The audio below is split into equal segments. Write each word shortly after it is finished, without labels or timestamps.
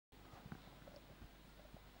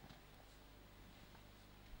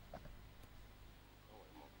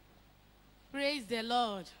Praise the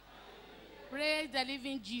Lord. Praise the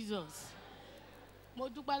living Jesus. Mo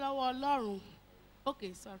dúpẹ́ lọ́wọ́ Ọlọ́run.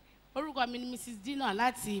 Okay, sorry. Orúkọ mi ni Mrs. Dina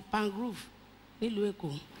láti Pangrove nílùú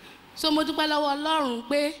Èkó. So mo dúpẹ́ lọ́wọ́ Ọlọ́run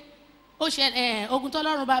pé ó ṣe ogun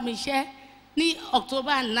t'Ọlọ́run bá mi ṣẹ́ ní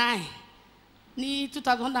October 9 ní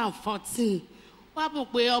 2014. Wá mọ̀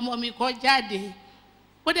pé ọmọ mi kọ́ jáde.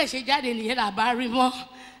 Bó dẹ̀ ṣe jáde nìyẹn là bá rí mọ́.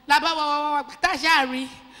 Là bá wá pátá ṣáà rí.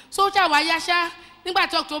 So ṣàwá yáṣá nígbà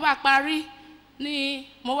tí October parí ni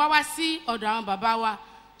mo wá sí ọ̀dọ̀ àwọn bàbá wa.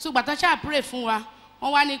 So gbàtọ́ ṣáà pray fún wa.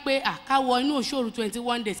 Wọ́n wá ní pé ká wọ inú òṣòro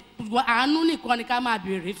 21 days. Àánú nìkan ni ká máa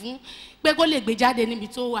béèrè fún pé kó lè gbé jáde níbi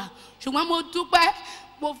tó wà. Ṣùgbọ́n mo dúpẹ́,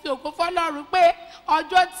 mo fi ògo fọ́lọ́run pé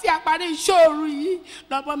ọjọ́ tí a parí ìṣòro yìí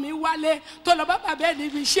lọ́mọ mi wálé tó lọ bá bàbá ẹ̀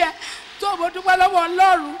níbi iṣẹ́. Tó mo dúpẹ́ lọ́wọ́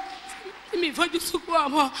Ọlọ́run tí mi fojú sunkún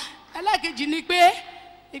ọmọ. Ẹlẹ́kejì ni pé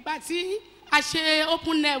ìgbà tí a ṣe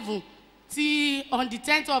open level ti on the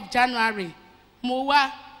 10th of January mo wá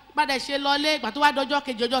bàdẹ̀ ṣe lọlé ìgbà tó wá dọjọ́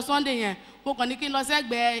kejì ọjọ́ Sunday yẹn mo kàn ní kí n lọ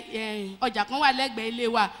sẹ́gbẹ̀ẹ́ ọjà kan wà lẹ́gbẹ̀ẹ́ ilé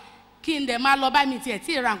wa kí n dẹ̀ máa lọ bá mi tiẹ̀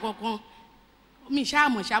tí ì ra nǹkan kan mi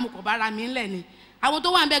ṣáàmù kò bára mi ńlẹ̀ ni àwọn tó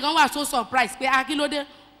wà ń bẹ̀ gan wà so surprise pé kí ló dé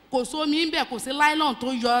kò sómi ń bẹ̀ kò sí nylon tó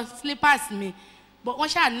yọ slippers mi but wọ́n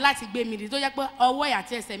ṣáà ní láti gbé mi rí tó jẹ́ pé ọwọ́ ẹ̀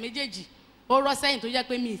àti ẹsẹ̀ méjèèjì ó rọ́ sẹ́yìn tó jẹ́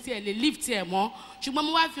pé mi ì tiẹ̀ lè lift ẹ̀ mọ́ ṣùgbọ́n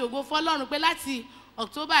mo wá fi ògo fọ́lọ́run pé láti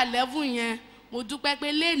October 11 yẹn mo dúpẹ́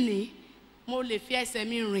pé lénìí mo lè fi ẹsẹ̀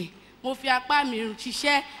mi rìn mo fi apá mi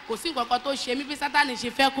ṣiṣẹ́ kò sí nǹkan kan tó ṣe mí bí Sátánì ṣe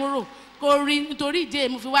fẹ́ kúrò kó rí nítorí ìdí èyí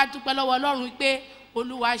mo fi wá dúpẹ́ lọ́wọ́ Ọlọ́run pé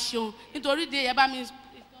Olúwa ṣeun nítorí ìdí èyí bá mi sọ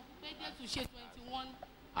pé Jésù ṣe 21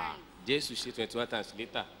 times. Jésù ṣe 21 times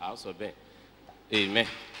later a ó sọ bẹ́ẹ̀ amen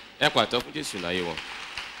ẹ pàtó fún Jésù láyé wọn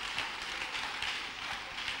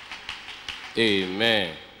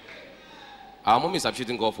amen. Our mom is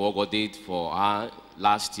appreciating God for what God did for her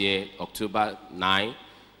last year, October 9,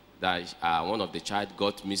 that one of the child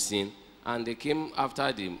got missing. And they came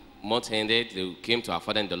after the month ended, they came to our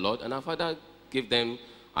father in the Lord, and our father gave them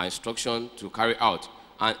an instruction to carry out.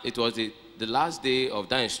 And it was the last day of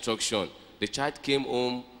that instruction. The child came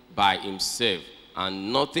home by himself,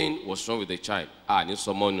 and nothing was wrong with the child.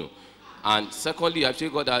 And secondly, I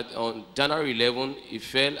tell God that on January 11, he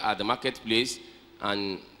fell at the marketplace,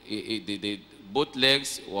 and both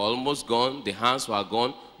legs were almost gone, the hands were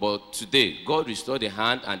gone, but today, God restored the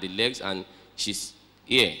hand and the legs, and she's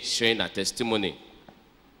here sharing her testimony.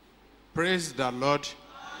 Praise the Lord.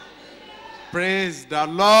 Praise the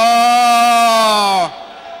Lord.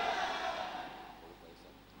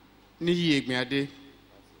 Niyi Egmiade,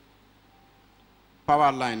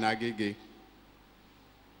 power line Agege.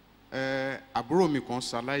 Àbúrò mi kan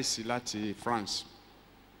ṣaláìsí láti France.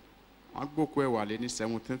 Wọ́n gbókú ẹ̀ wálé ní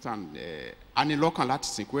 17th and a ní lọ́kàn láti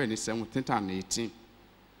sìnkú ẹ̀ ní 17th and 18.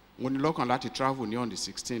 Mo ní lọ́kàn láti travel ní on the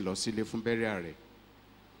 16 lọ sílé fún burial rẹ̀.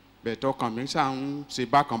 Bẹ̀tẹ̀ ọkàn mi ṣáà ń ṣe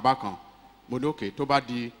bákan. Mo ní òkè tó bá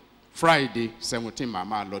di Friday 17 màá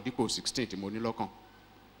máa lọ dípò 16 tí mo ní lọ́kàn.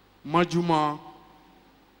 Mọ́júmọ́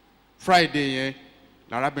Friday yẹn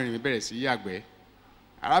lárábìnrin mi bẹ̀rẹ̀ sí yàgbẹ́.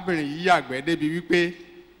 Arábìnrin yìí yàgbẹ́ débi wípé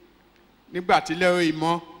nígbà tí lẹ́yìn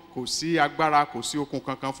ìmọ̀ kò sí agbára kò sí okun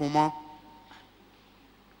kankan fún mọ́.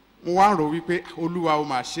 Mo wá rò wípé Olúwa ó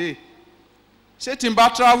máa ṣé tí n bá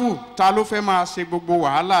travel ta ló fẹ́ máa ṣe gbogbo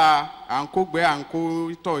wàhálà à ń kó gbẹ́ à ń kó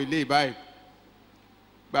tọ̀ ilé ìbáyìí.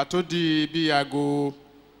 Gbà tó di bí aago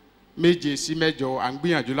 7 sí 8 à ń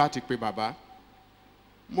gbìyànjú láti pe bàbá.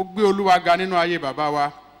 Mo gbé Olúwa ga nínú ayé bàbá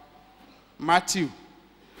wa Matthew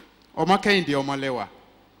ọmọ Kẹ́hìndé Ọmọlẹ́wà.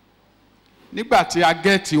 Nígbà tí a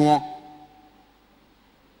gẹ́ẹ̀tì wọn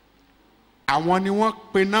àwọn ni wọ́n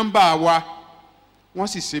pe nọ́mbà wa wọ́n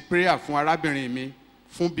sì ṣe prayer fún arábìnrin mi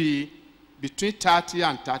fún bí between 30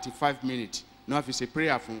 and 35 minutes ní wọ́n fi ṣe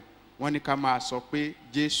prayer fún wọ́n ní ká máa sọ pé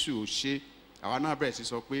Jésù ò ṣe àwa náà bẹ̀rẹ̀ sí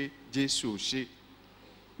sọ pé Jésù ò ṣe.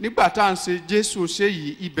 Nígbà tá à ń ṣe Jésù ò ṣe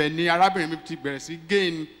yìí ibẹ̀ ni arábìnrin mi ti bẹ̀rẹ̀ sí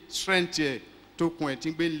gain strength ẹ̀ tó kun ẹ̀ tí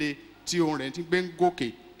ń gbé le tí ohun rẹ̀ tí ń gbé ń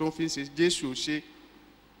gòkè tó ń fi ṣe Jésù ò ṣe.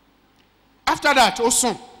 After that ó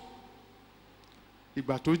sùn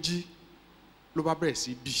ìgbà tó jí ló bá bẹ̀rẹ̀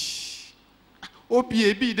sí bì ó bí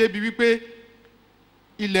ebi débi wípé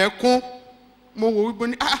ilẹ̀ kún mo wò wípé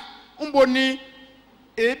ní ń bo ni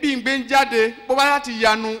ebi ń gbé ń jáde bó bá láti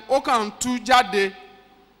yanu ó kàn ń tú jáde.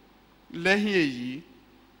 Lẹ́yìn èyí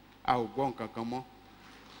a ò gbọ́ nǹkan kan mọ́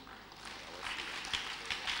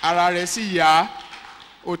ara rẹ̀ sì yá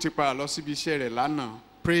ó ti padà lọ síbi iṣẹ́ rẹ̀ lánàá.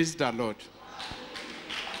 Praise the Lord.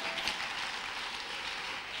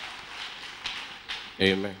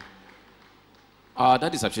 Amen.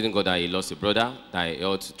 That is appreciating God that he lost a brother that he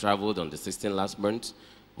had traveled on the 16th last month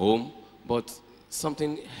home, but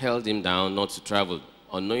something held him down not to travel,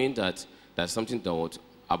 unknowing that there's something that was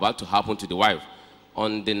about to happen to the wife.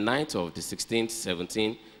 On the night of the 16th,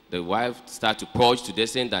 17th, the wife started to purge to the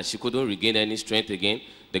extent that she couldn't regain any strength again.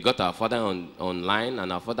 They got her father online,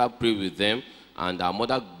 and her father prayed with them, and her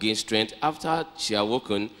mother gained strength. After she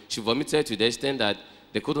awoken, she vomited to the extent that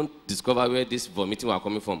they couldn't discover where this vomiting was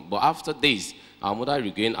coming from. But after days, our mother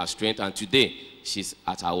regained her strength, and today, she's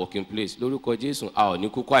at her working place. Lórúkọ Jésù, a ò ní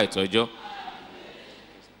kúkú àìtọ́jọ́.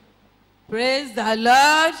 Praise the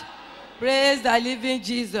Lord. Praise the living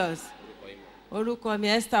Jesus. Orúkọ mi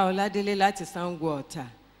Esther Ọládélé láti Sango Ọ̀tà.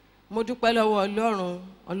 Mo dúpẹ́ lọ́wọ́ Ọlọ́run,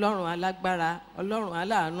 Ọlọ́run alágbára, Ọlọ́run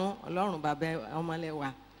aláàánú, Ọlọ́run bàbá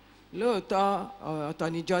ọmọlẹ́wà. Lóòótọ́ ọ̀tọ̀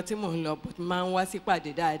níjọ tí mò ń lọ, but máa ń wá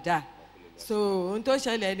sípàdé dáadáa. So ohun tó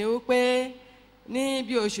ṣẹlẹ̀ ni wípé ní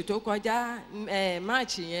bí oṣù tó kọjá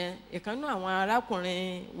March yẹn, ìkànnú àwọn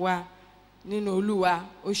arákùnrin wa nínú Olúwa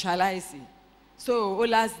ó ṣaláìsí. So ó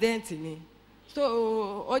l'accident ni.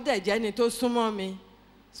 So ó dẹ̀ jẹ́ ni tó súnmọ́ mi.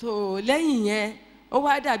 So lẹ́yìn yẹn ó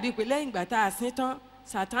wá dàbí pé lẹ́yìn ìgbà tá a sín tán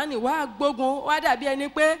Sátánì wá gbógun, wá dàbí ẹni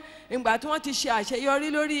pé ìgbà tí wọ́n ti ṣe àṣeyọrí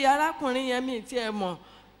lórí arákùnrin yẹn mi tí ẹ mọ̀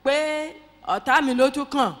pé ọ̀tá mi ló tún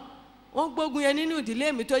kàn. Wọ́n gbógun yẹn nínú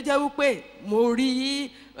ìdílé mi tó jẹ́ wípé mo rí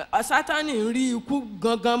Sátánì ń rí ikú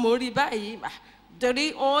gangan, mo rí báyìí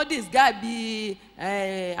torí wọ́n disguise bí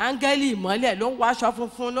áńgẹ́lì ìmọ́lẹ̀ ló ń wáṣọ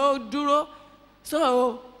funfun ló dúró.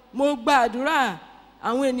 So mo gbàdúrà,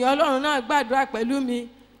 àwọn ènìyàn Ọlọ́run náà gbàdúrà pẹ̀lú mi.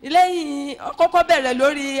 Lẹ́yìn kọ́kọ́ bẹ̀rẹ̀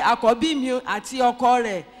lórí àkọ́bí mi àti ọkọ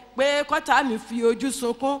rẹ̀ pé kọ́tà mi fi ojú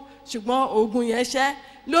sunkún, ṣùgbọ́n ogun yẹn ṣẹ́.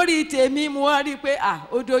 Lórí tèmi mo wá rí pé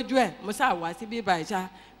ó dojú ẹ̀, mo sá wá sí bíbá ìṣá.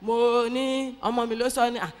 Mo ní ọmọ mi ló sọ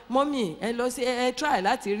ní mọ́mì ẹ lọ sí ẹ try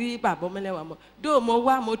láti rí bàbá ọmọlẹ́wà mọ́. Dó mo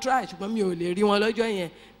wá mo try ṣùgbọ́n mi ò lè rí wọn lọ́jọ́ yẹn.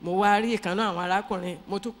 Mo wá rí ìkànnà àwọn arákùnrin,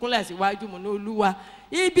 mo tún kúnlẹ̀ síwájú mo ní Olúwa.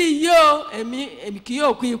 Ibi yìí o, èmi kì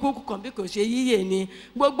yóò kú ikú kan bí kò ṣe yíyè ni.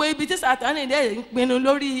 Gbogbo ibi tí Sátánì dẹ̀ ń pinnu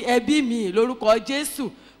lórí ẹbí mi lórúkọ Jésù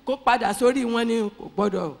kó padà sórí wọn ni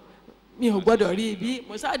mi ò gbọ́dọ̀ rí ibi.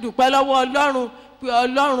 Mo ṣàdúpẹ́ lọ́wọ́ Ọlọ́run pé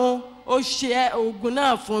Ọlọ́run ó ṣe ogun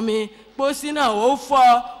náà fún mi. Pósí náà ó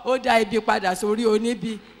fọ́, ó dá ibi padà sórí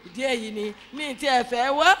oníbi. Ìdí èyí ni mi ti ẹ̀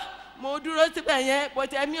fẹ́ wá. Mo dúró síbẹ̀ yẹn,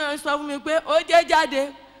 pọ̀tẹ́ mi ò sọ fún mi pé ó jẹ́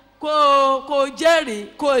jáde kó jẹ́rìí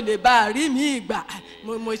kó lè bá a rí mi ìgbà.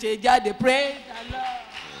 Mo ṣe jáde. Praise the Lord.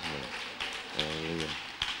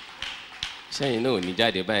 Sẹ́yìn náà ò ní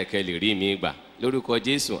jáde báyìí kẹ́ lè rí mi ìgbà. Lórúkọ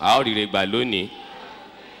Jésù, a ó rire gbà lónìí.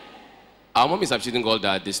 Our mom is appreciating God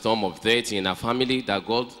that the storm of death in her family, that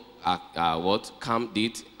God calmed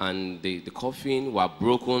it, and the coffin were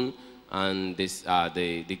broken, and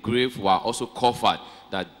the grave were also covered.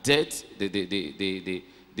 That death,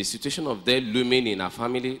 the situation of death looming in her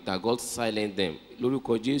family, that God silenced them.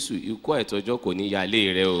 Lórúkọ Jésù, ikú ẹ̀tọ́jọ́ kò ní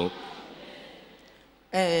yálé rẹ o.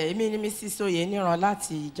 Èmi ni Mrs. Oyeniran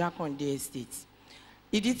láti Jákàndé Estate.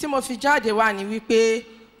 Ìdí tí mo fi jáde wá ni wípé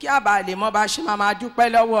kí a bá lè mọ̀ bá ṣe máa dúpẹ́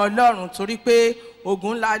lọ́wọ́ Ọlọ́run torí pé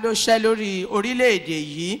ogun ńlá ló ṣẹ́ lórí orílẹ̀-èdè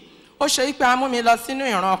yìí. Ó ṣe wípé a mú mi lọ sínú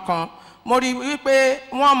ìran kan. Mo rí wípé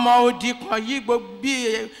wọ́n mọ odi kan yí bí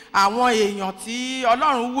àwọn èèyàn tí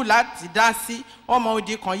Ọlọ́run wù láti dá sí, wọ́n mọ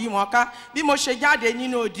odi kan yí wọn ká. Bí mo ṣe jáde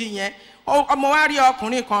nínú odi yẹn, mo wá rí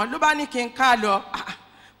ọkùnrin kan ló bá ní kí n ká lọ.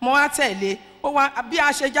 Mo wá tẹ̀lé. Bí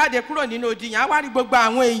a ṣe jáde kúrò nínú odi yẹn, a wá rí gbogbo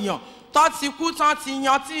àwọn èèyàn tó ti kú, tán ti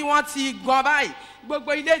yan, tí wọ́n ti gan báyìí.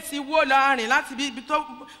 Gbogbo ilé ti wó lọ rìn láti bí tó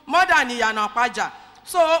mọ́dà ní ìyànà pàjà.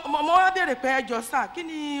 So mo wá béèrè pé ẹjọ́ sà, kí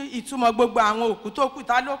ni ìtumọ̀ gbogbo àwọn òkú tó kù,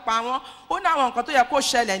 ta ló pa wọ́n? Ó ní àwọn nǹkan tó yẹ kó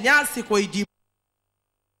ṣẹlẹ̀ ní àsìkò ìdìbò.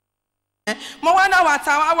 Mo wá náà wà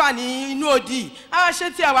tá a wà ní inú odi.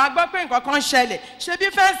 Ṣé tí ẹ wá gbọ́ pé nǹkan kan ṣẹlẹ̀? Ṣé bí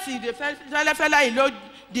fẹ́ǹsì fẹ́lẹ́fẹ́lẹ́ yìí ló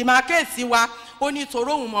dìmákèsì wa? Ó ní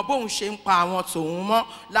tòró òun mọ̀ bóun ṣe ń pa àwọn tòun mọ́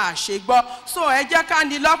là ṣe gbọ́. So ẹ jẹ́ ká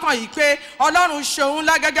ní lọ́kàn yìí pé Ọlọ́run ṣe òun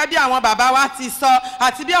lá gẹ́gẹ́ bí àwọn bàbá wa ti sọ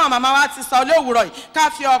àti bí àwọn màmá wa ti sọ lówùrọ̀ yìí, ká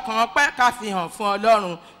fi ọkàn ọpẹ́ ká fi hàn fún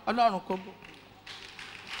Ọlọ́run. Ọlọ́run kó bò.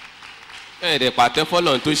 Ẹ̀ẹ́dẹ̀ pàtẹ́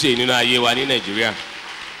fọ́lọ́run tó ṣe nínú ayé wa ní Nàìjíríà.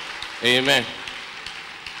 Amen.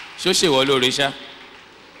 Ṣó ṣe wọ́ lóore ṣá?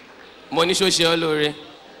 Mo ní ṣó ṣe ọ́ lóore?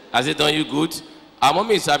 Has it done you good? Our mom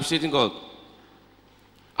is appreciating God.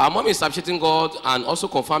 Our mom is appreciating God and also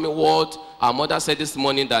confirming what our mother said this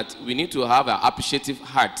morning, that we need to have an appreciative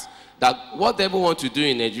heart. That whatever we want to do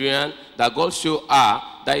in Nigeria, that God showed her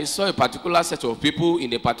that he saw a particular set of people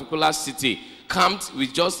in a particular city camped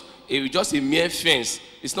with just a mere fence.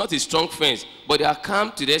 It's not a strong fence, but they are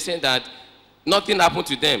camped to the extent that nothing happened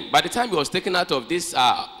to them. By the time he was taken out of this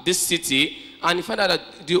city, and he found out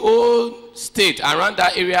that the whole state around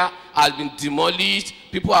that area has been demolished,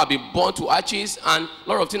 people have been burned to ashes, and a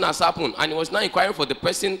lot of things has happened. And he was now inquiring for the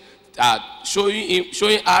person showing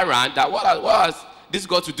her around that what has this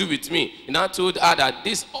got to do with me? He now told her that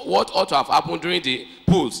this what ought to have happened during the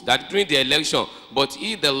polls, that during the election, but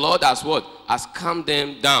he, the Lord, has what? Has calmed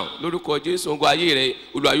them down. Lórúkọ Jésù ogun ayé rẹ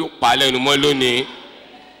Olúwa yóò pa lẹ́nu mọ́ lónìí.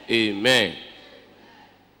 Amen.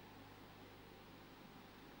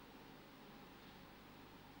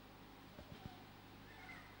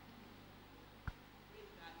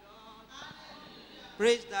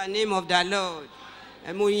 Praise the name of the Lord.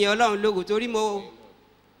 Mo yin Ọlọ́run lógo torí mo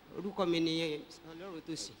orúkọ mi ni Ọlọ́run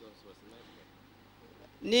tó sì.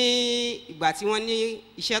 Ní ìgbà tí wọ́n ní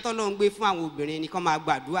iṣẹ́ t'Ọlọ́run gbé fún àwọn obìnrin ni kán máa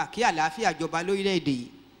gbàdúrà kí àlàáfíà jọba lórílẹ̀-èdè yìí.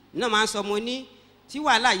 Náà máa ń sọ mo ní tí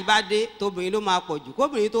wàhálà yìí bá dé tóbìnrin ló máa pọ̀ jù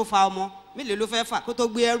kóbìnrin tó fa ọmọ mélòó ló fẹ́ fà kó tó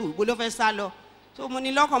gbé ẹrù bó ló fẹ́ sá lọ. So mo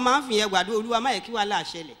ní lọ́kàn máa ń fìyẹn gbàdúrà Olúwa má yẹ kí wàhálà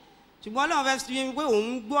ṣẹlẹ̀. Ṣùgbọ́n Ọlọ́run fẹ́ fi pé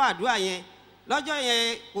òun gbọ́ àdúrà yẹn lọ́jọ́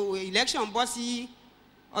yẹn election bọ́ sí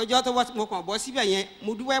ọjọ́ tó mo kàn bọ́ síbẹ̀ yẹn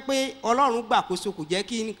mo dúpẹ́ pé Ọlọ́run gbàkóso kò jẹ́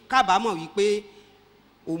kí n kábàámọ̀ wípé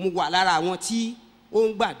òun wà lára àwọn tí ó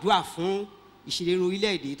ń gbàdúrà fún ìṣèlérí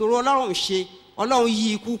orílẹ̀-èdè torí Ọlọ́run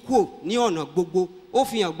yí ikú kúò ní ọ̀nà gbogbo ó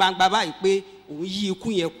fi hàn gbangba báyìí pé òun yí ikú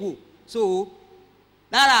yẹn kúò so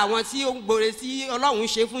lára àwọn tí ó ń gbòòrè tí Ọlọ́run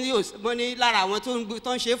ṣe fún yóò ní lára àwọn tó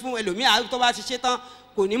ń ṣe fún ẹlòmíà tó bá ti ṣe tán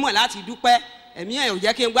kò ní mọ̀ láti dúpẹ́ ẹ̀mí ẹ̀ ò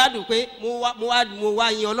jẹ́ kí n gbádùn pé mo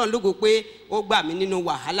wá yin Ọlọ́run lógo pé ó gbà mí nínú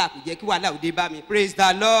wàhálà kò jẹ́ kí wàhálà ò dé bá mi. Praise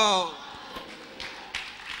the Lord.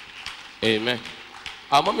 Amen.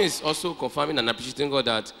 Our mom is also confirming and appreciating God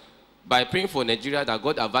that by praying for Nigeria that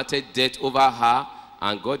God averted death over her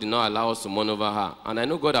and God did not allow us to mourn over her. And I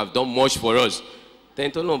know God have done much for us.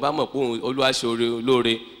 Tẹ́ntọ́ lóun bá mọ̀ pé Olúwa ṣe oore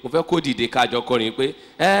lóore mo fẹ́ kó dìde kájọ kọrin pé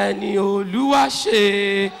ẹni Olúwa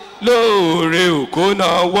ṣe lóore ò kó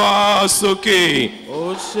nawọ́ sókè.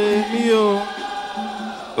 Ó ṣe mí o.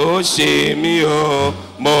 Ó ṣe mí o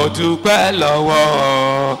mo dúpẹ́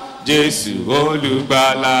lọ́wọ́ Jésù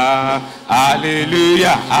olùgbàlà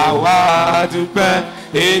hallelujah àwa dúpẹ́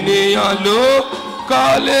ènìyàn ló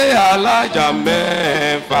kọ́lé alájà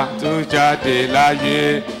mẹ́fà tó jáde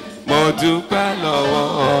láyé. Mo dúpẹ́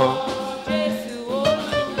lọ́wọ́.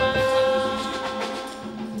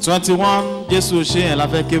 21 Jésù ṣe yẹn la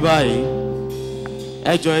fẹ́ ké báyìí.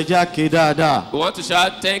 Ẹ jọ̀ọ́ ẹ jẹ́ á ké dáadáa. We want to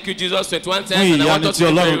shout thank you Jesus 21 times and I want us to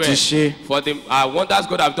pray well for the wonders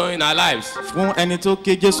God have done in our lives. Fún ẹni tó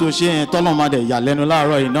ké Jésù ṣe yẹn tọ́lọ́ máa dẹ̀ yà lẹ́nu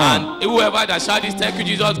láàárọ̀ yìí náà. And whoever that shout this thank you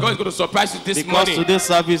Jesus God is going to surprise you this morning. Because today's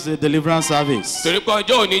service is a deliverance service. Torí pé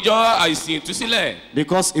ọjọ́ òní jọ́ àìsìn ìtúsílẹ̀.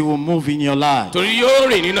 Because it will move in your life. Torí yóò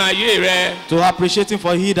rìn nínú ayé rẹ. To appreciate him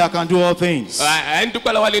for he that can do all things. Ẹ ń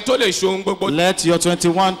dúpẹ́ lọ́wọ́ ni tó lè ṣe ohun gbogbo. Let your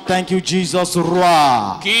 21 thank you Jesus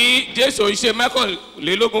roar. Kí Jésù ṣe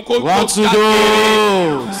mẹ́kànlélógún kó One to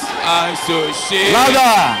those. Àìsàn ṣe.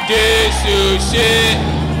 Louder. Jésù ṣe.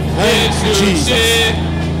 Jésù ṣe.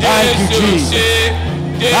 Jésù ṣe.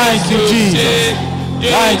 Thank you Jesus.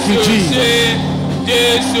 Thank you Jesus.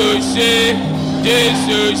 Jésù ṣe.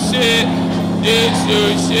 Jésù ṣe. Jésù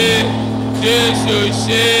ṣe. Jésù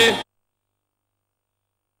ṣe.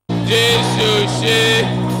 Jésù ṣe.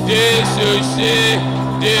 Jésù ṣe.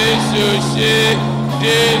 Jésù ṣe.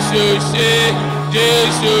 Jésù ṣe.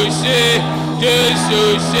 Jésù ṣe. Jésù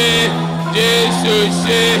ṣe. Jésù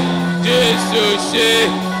ṣe. Jésù ṣe.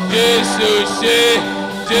 Jésù ṣe.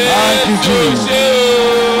 Jésù ṣe.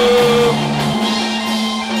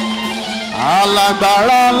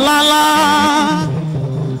 Alágbára ńláńlá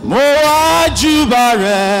mo wá júbà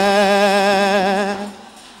rẹ̀.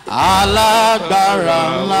 Alágbára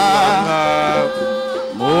ńlá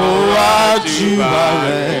mo wá júbà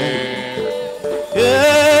rẹ̀.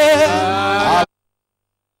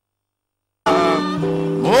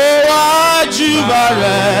 Mo wá júbà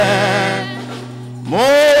rẹ̀. Mo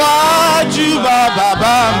wá júbà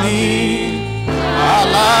bàbá mi.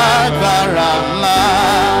 Alágbára ńlá.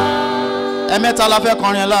 Ẹ̀mẹ́ta la fẹ́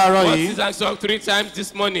kọrin láàárọ̀ yìí. This is song 3 times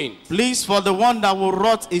this morning. Please for the one that will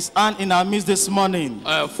wrought his hand in our midst this morning.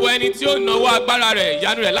 Fún ẹni tí ó náwó agbára rẹ̀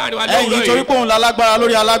ìyanu rẹ̀ láàrin wa lọ́wọ́ yìí. Ẹ̀yin torí pé òun la lágbára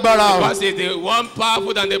lórí alágbára o. Because he is the one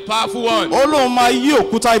powerful than the powerful one. Ó lóun máa yí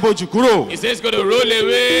òkúta ibojì kúrò. He says he's going to roll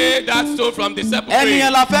away that stone from the sepulchre. Ẹni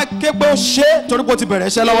yẹn la fẹ́ ké pé ó ṣe é torí pé ó ti bẹ̀rẹ̀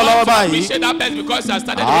iṣẹ́ lọ́wọ́lọ́wọ́ báyìí. Appreciate that person because he has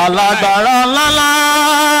started. Alágbára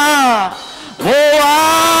ńláńlá mo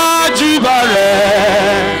wá júbà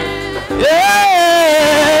rẹ̀.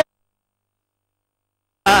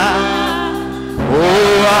 Mo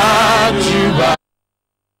wá júbà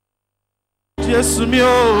Jésù mi o.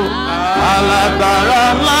 Alágbára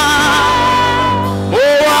ńlá mo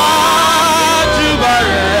wá júbà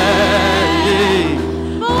rẹ̀.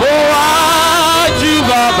 Mo wá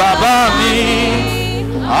júbà bàbá mi.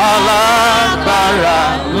 Alágbára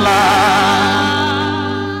ńlá.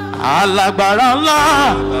 Alágbára ńlá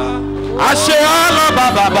àṣẹ ọlọ́ba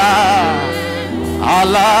bàbá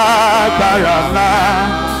alágbára ńlá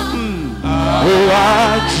ó wá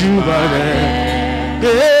júbà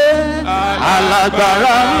rẹ̀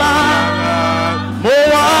alágbára ńlá mo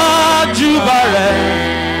wá júbà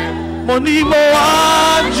rẹ̀ mo ní mo wá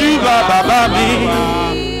júbà bàbá mi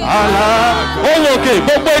ó wòkè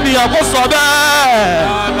gbogbo ènìyàn kó sọ bẹ́ẹ̀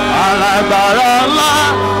alágbára ńlá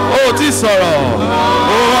ó ti sọ̀rọ̀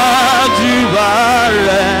ó wá júbà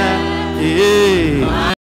rẹ̀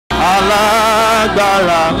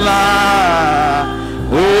alágbára ńlá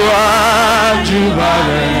ó wá júbà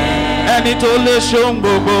rẹ̀ ẹni tó lè ṣohun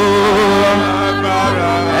gbogbo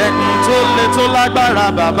ẹni tó lè tó lágbára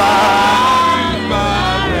bàbá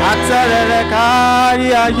àtẹrẹrẹ kárí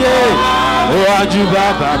ayé ó wá júbà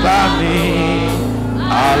bàbá mi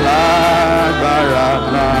alágbára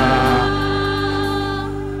ńlá.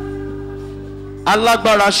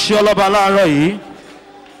 Alágbára ṣe ọlọ́ba láàárọ̀ yìí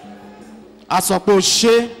a sọ pé ó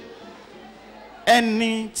ṣe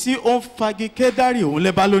ẹni tí ó ń fagi kédárì òun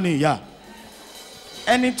lè bá lónìí ìyá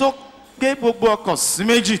ẹni tó gé gbogbo ọkọ̀ sí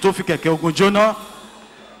méjì tó fi kẹ̀kẹ́ ogun jóná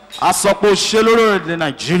a sọ pé ó ṣe lórí orílẹ̀-èdè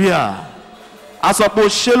Nàìjíríà a sọ pé ó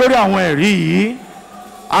ṣe lórí àwọn ẹ̀rí yìí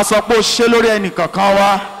a sọ pé ó ṣe lórí ẹnìkankan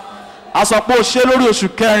wa a sọ pé ó ṣe lórí oṣù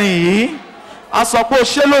kẹrin yìí a sọ pé ó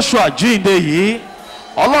ṣe lóṣù àjíǹde yìí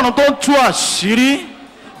Ọlọ́run tó ń tú àṣírí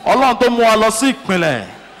Ọlọ́run tó mú wa lọ sí ìpìlẹ̀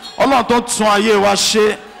Ọlọ́run tó ń tún ayé wa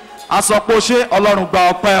ṣe a sọ pé ó ṣe Ọlọ́run gba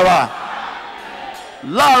ọpẹ́ wa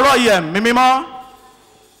láàárọ̀ yìí ẹ̀mí mímọ́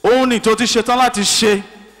ohun ni tó ti ṣetán láti ṣe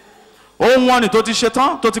ohun wọn ni tó ti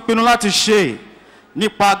ṣetán tó ti pinnu láti ṣe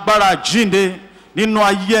nípa agbára àjíǹde nínú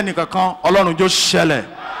ayé ẹnìkankan Ọlọ́run jó ṣẹlẹ̀.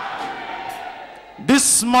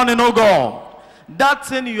 This morning, oh God, that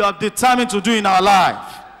thing you have determined to do in our life,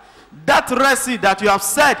 that mercy that you have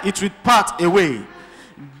said it will part away,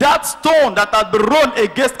 that stone that has been rolled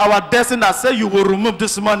against our destiny that say you will remove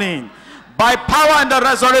this morning, by power and the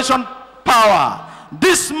resurrection power,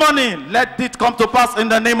 this morning let it come to pass in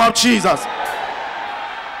the name of Jesus.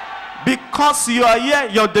 Because you are here,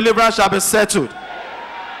 your deliverance shall be settled.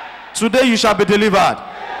 Today you shall be delivered.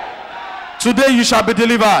 Today you shall be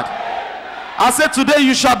delivered. I said today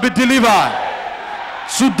you shall be delivered.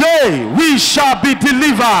 Today we shall be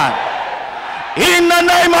delivered. In the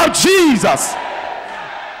name of Jesus.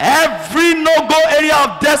 Every no-go area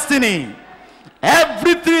of destiny,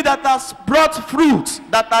 everything that has brought fruit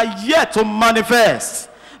that are yet to manifest,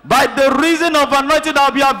 by the reason of anointing that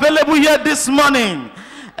will be available here this morning,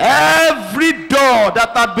 every door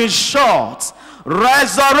that has been shut,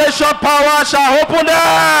 resurrection power shall open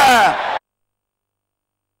there.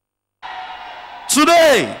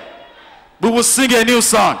 Today, we will sing a new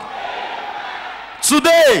song.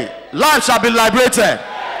 Today, life shall be liberated.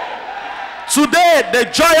 Today, the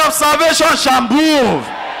joy of salvation shall move.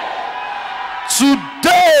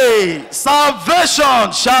 Today,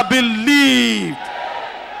 salvation shall be lived.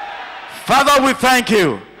 Father, we thank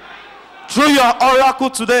you. Through your oracle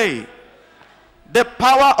today, the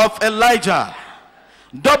power of Elijah,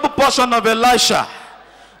 double portion of Elisha,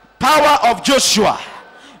 power of Joshua,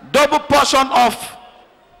 double portion of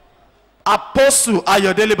Apostle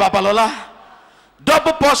Ayodele Babalola,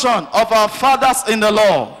 double portion of our fathers in the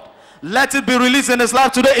Lord. Let it be released in his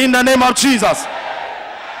life today in the name of Jesus.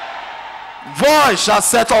 Voice shall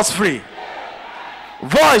set us free.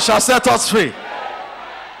 Voice shall set us free.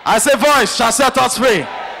 I say voice shall set us free.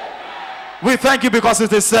 We thank you because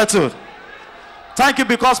it is settled. Thank you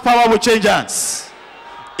because power will change hands.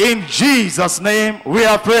 In Jesus' name we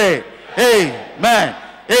have prayed. Amen.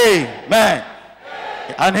 Amen.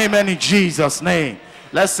 And amen in Jesus' name.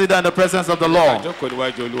 Let's sit down in the presence of the Lord.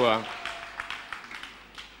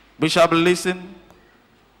 We shall be listening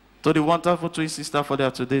to the wonderful twin sister for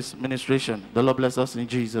their today's ministration. The Lord bless us in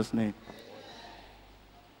Jesus' name.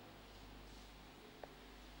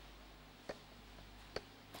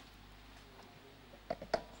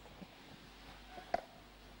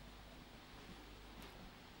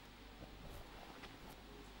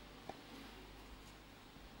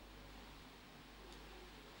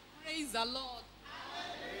 Praise the Lord.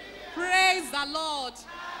 Praise the Lord.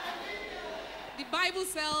 The Bible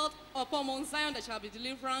said, upon Mount Zion there shall be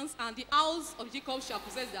deliverance, and the house of Jacob shall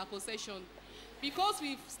possess their possession. Because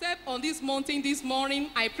we've stepped on this mountain this morning,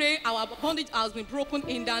 I pray our bondage has been broken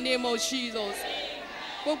in the name of Jesus.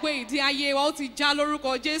 Gbogbo ìdí ayé wa ó ti já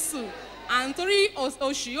lórúkọ Jésù. Àǹtorí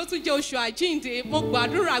oṣù yóò tún jẹ́ oṣù àjíǹde, mo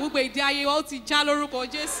gbàdúrà gbogbo ìdí ayé wa ó ti já lórúkọ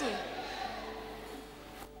Jésù.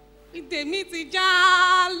 Ìdè mi ti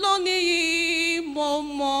já lónìí mo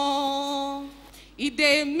mọ̀.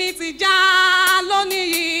 Ìdè mi ti já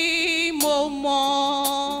lónìí mo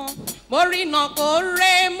mọ̀. Mo rìnà kó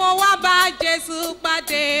ré mo wá bá Jésù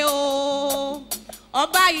pàdé o.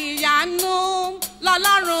 Ọba ìyanu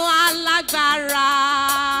lọ́lọ́run alágbára.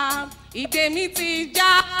 Ìdè mi ti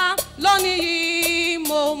já lónìí yìí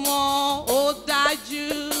mo mọ̀ ó dájú.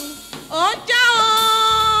 Ó já o.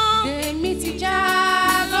 Ìdè mi ti já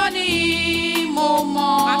lónìí mo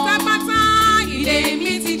mọ̀. Pátápátá Ìdè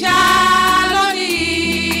mi ti já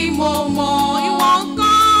lónìí mo mọ̀. ìwọ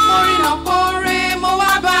ńkọ́. Mo rìnà kórè mo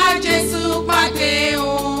wá bá Jésù pàdé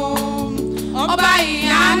o. Ọba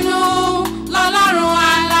ìyanu lọ́lọ́run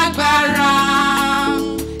alágbára.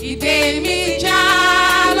 Ìdè mi já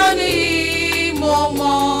lónìí mo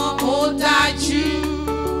mọ̀ ó dájú.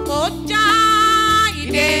 Ó já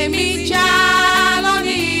Ìdè mi já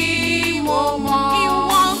lónìí mo mọ̀.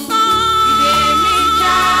 ìwọ ńkọ́. Ìdè mi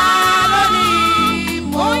já lónìí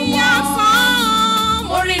mo Ó yá mọ̀. sán.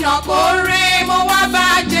 Mo rìnà kórè mo wá bá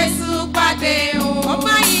Jésù pàdé o.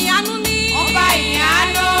 Ọba ìyanu ní. Ọba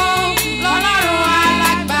ìyanu lọ́lọ́run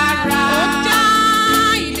alágbára. Ó já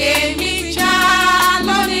Ìdè mi já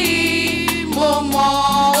lónìí mo mọ̀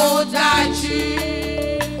ó dájú.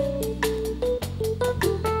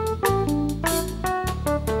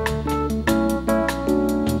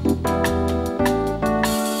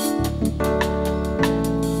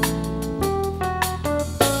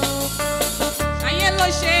 ayé ló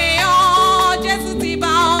ṣe ọ́, Jésù ti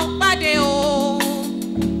bá ọ pàdé o.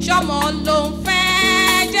 Ṣọmọ ló ń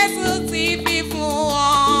fẹ́, Jésù ti fi fún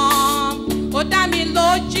ọ. Ó dá mi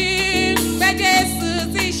lójú pé Jésù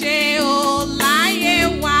ti ṣe o láyé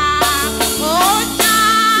wa. Ó já.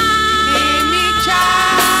 Ìdè mi já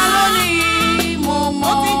lónìí mo Ó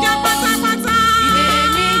mọ̀. ti já pátápátá. Ìdè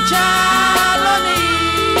mi já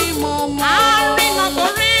lónìí mo mọ̀. Àrìnà kò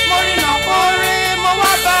rí. Mo rìnà kórè mo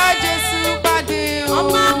wá bá Jésù pàdé o.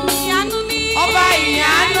 Ọba ìyanu ní. Ọba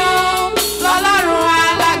ìyanu lọ́lọ́run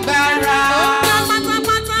alágbára. Ó já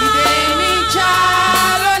pátápátá. Ìdè mi já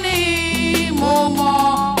lónìí mo mọ̀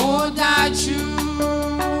ó dájú.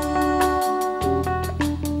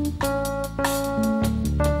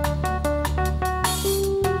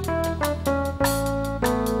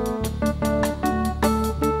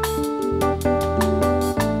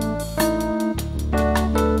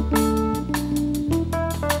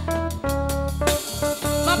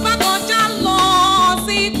 Bàbá kan já lọ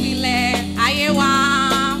sí ìpìlẹ̀ ayé wa.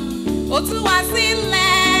 Ó tú wa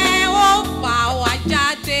sílẹ̀, ó fà wá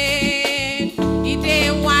jáde. Ìdè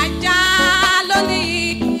wa já lónìí,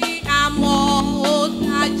 àmọ́ ó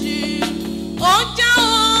dájú. Ó já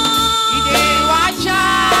o. Ìdè wa já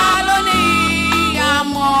lónìí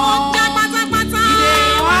àmọ́. Ó já pátápátá. Ìdè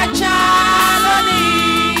wa já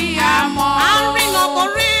lónìí àmọ́. Àrìnà kò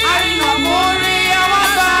rí. Àrìnà kórè àwa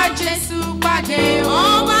bá Jésù pàdé o.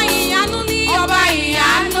 Ọba ìyanu ní. Ọba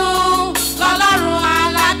ìyanu lọ́lọ́run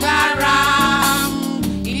alágbára.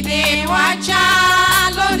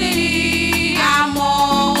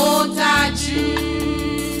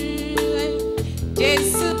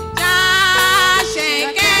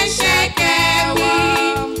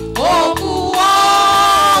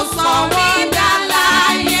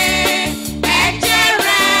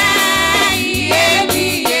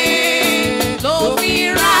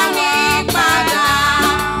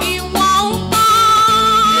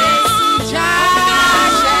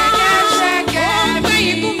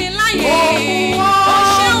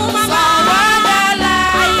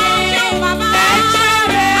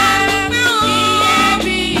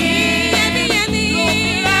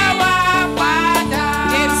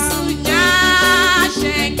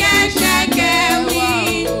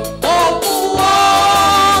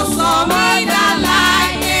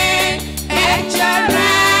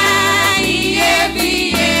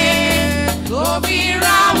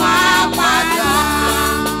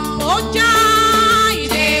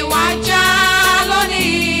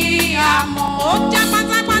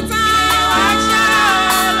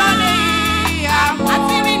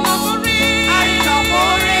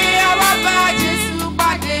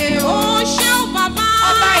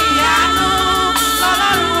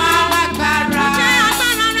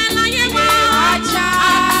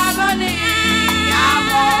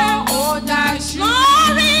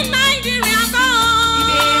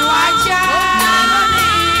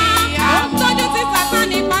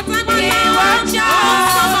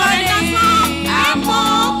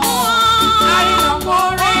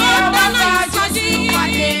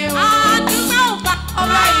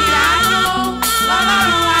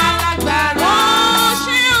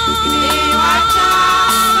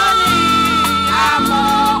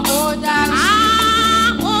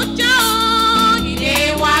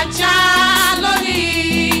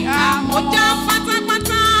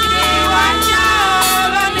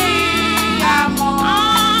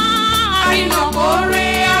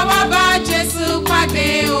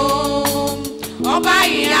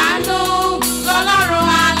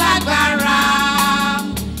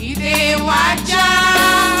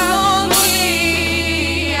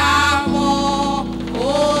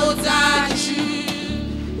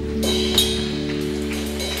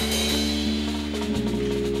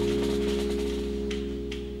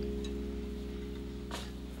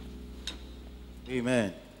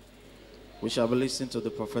 Amen. We shall be listening to the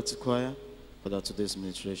prophetic choir for today's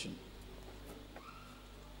ministration.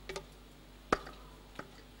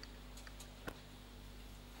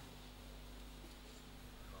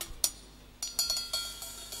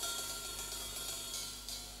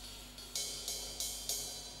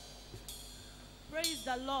 Praise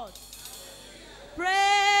the Lord.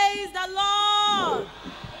 Praise the Lord.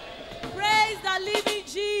 Praise the living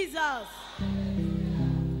Jesus.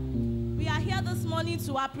 We are here this morning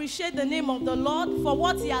to appreciate the name of the Lord for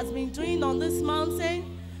what He has been doing on this mountain,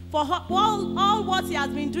 for all what He has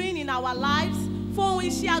been doing in our lives, fún ohun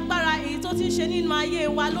iṣẹ́ agbára èyí tó ti ń ṣe nínú ayé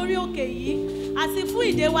wa lórí òkè yìí, àti fún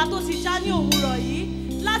ìdè wa tó ti já ní òwúrọ̀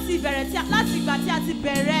yìí. Láti ìgbà tí a ti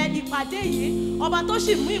bẹ̀rẹ̀ ìpàdé yìí, ọba tó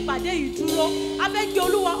sì mú ìpàdé yìí dúró, a fẹ́ kí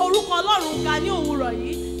Olúwa orúkọ Ọlọ́run ga ní òwúrọ̀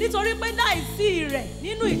yìí, nítorí pé láìsí rẹ̀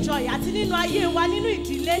nínú ìjọ yìí àti nínú ayé wa nínú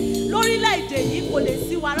ìdílé lórílẹ̀-èdè yìí kò lè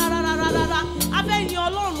sí wa rárá. A fẹ́ yin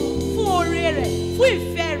Ọlọ́run fún oore rẹ̀, fún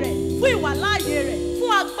ìfẹ́ rẹ̀, fún ìwàláàyè rẹ̀,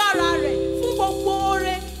 fún agbára rẹ̀, fún gbogbo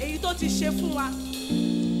oore èyí tó ti ṣe fún wa.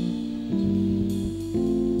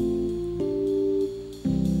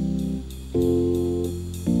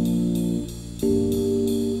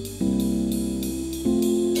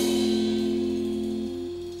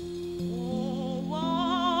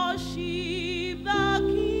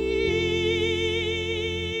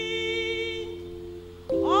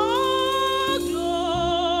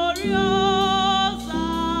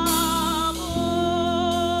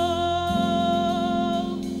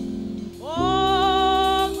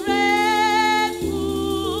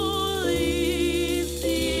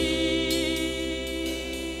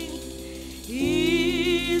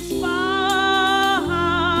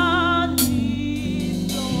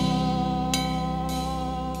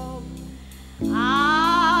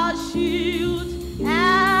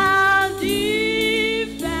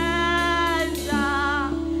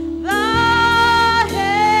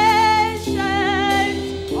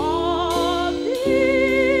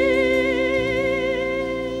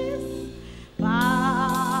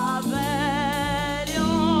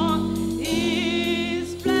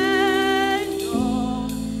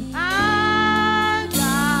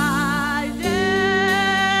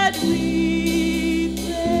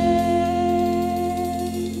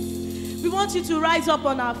 Rise up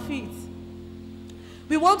on our feet.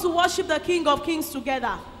 We want to worship the King of Kings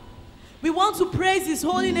together. We want to praise His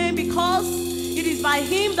holy name because it is by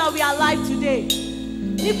Him that we are alive today.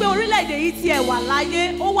 Ní pé orílẹ̀-èdè yìí tí ẹ wà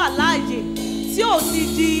láyé, ó wà láàyè, tí ò sì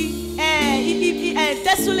di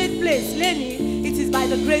desolate place lẹ́ni, it is by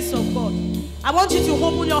the grace of God. I want you to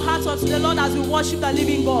open your hearts unto the Lord as we worship the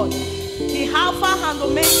living God, the Alpha and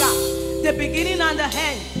Omega, the beginning and the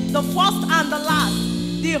end, the first and the last,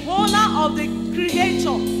 the owner of the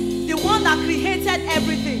Creator, the one that created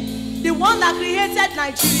everything, the one that created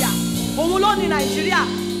Nigeria. Òun ló ní Nigeria,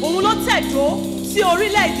 òun ló tẹ̀dó sí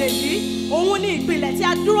orílẹ̀-èdè yìí, òun ní ìpìlẹ̀ tí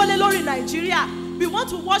a dúró lé lórí Nigeria. We want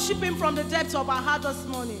to worship Him from the depths of our heart this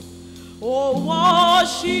morning. Oh,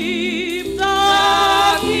 worship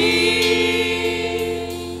the King.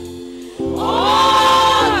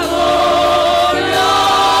 Oh, glorious.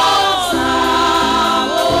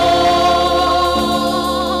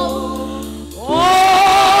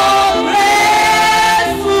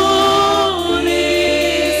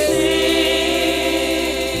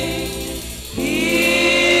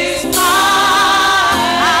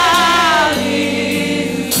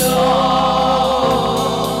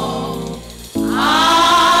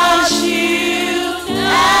 She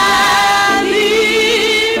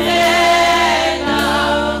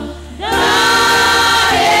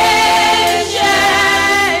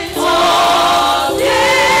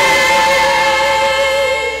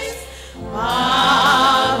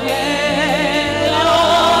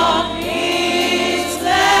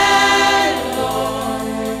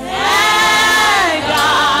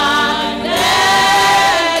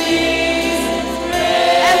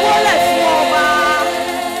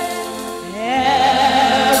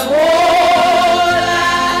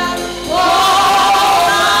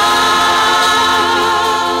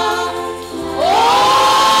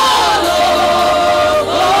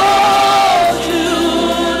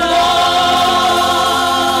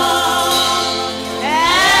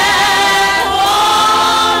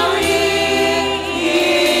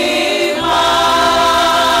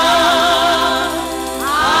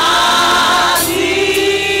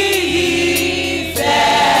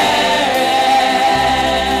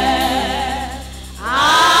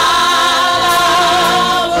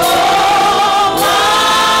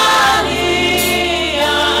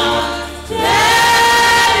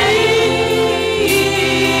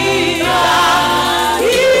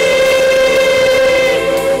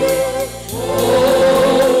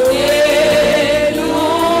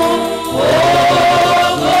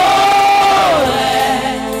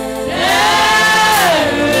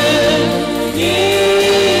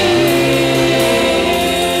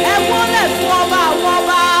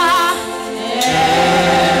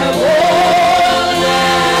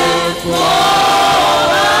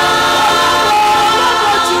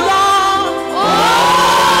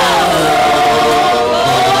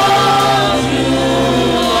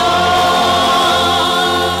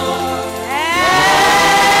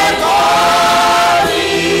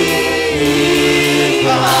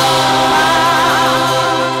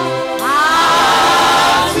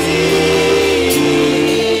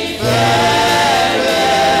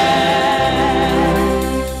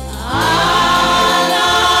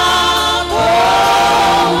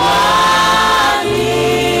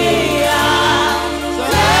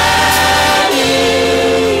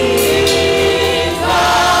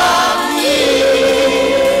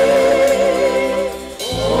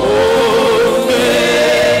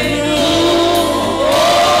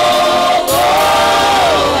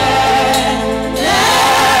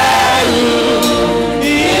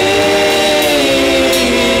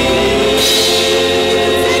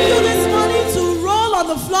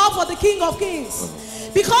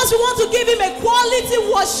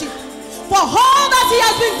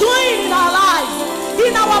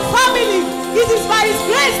our family. It is by His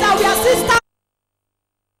grace that we are sisters.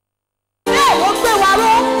 Ó gbé wa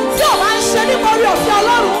ró tí ò máa ń ṣe ní orí òfin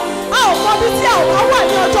Ọlọ́run. A ò mọ bí tí a ò bá wà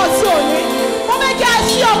ní ọjọ́ tí ò ní. Mo fẹ́ kí a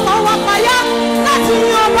ṣí ọkàn wa payá láti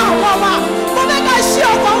yin ọba àwọn ọba. Mo fẹ́ kí a ṣí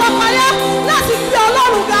ọkàn wa payá láti gbé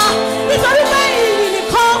Ọlọ́run ga. Nítorí pé ìyìn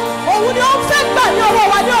nìkan òun ni ó ń fẹ́ gbà ní ọwọ́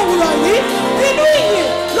wa ní òwúrọ̀ yìí. Nínú ìyìn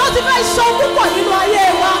ló ti fẹ́ ṣe púpọ̀ nínú ayé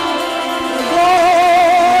wa.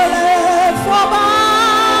 Òòrè fọba.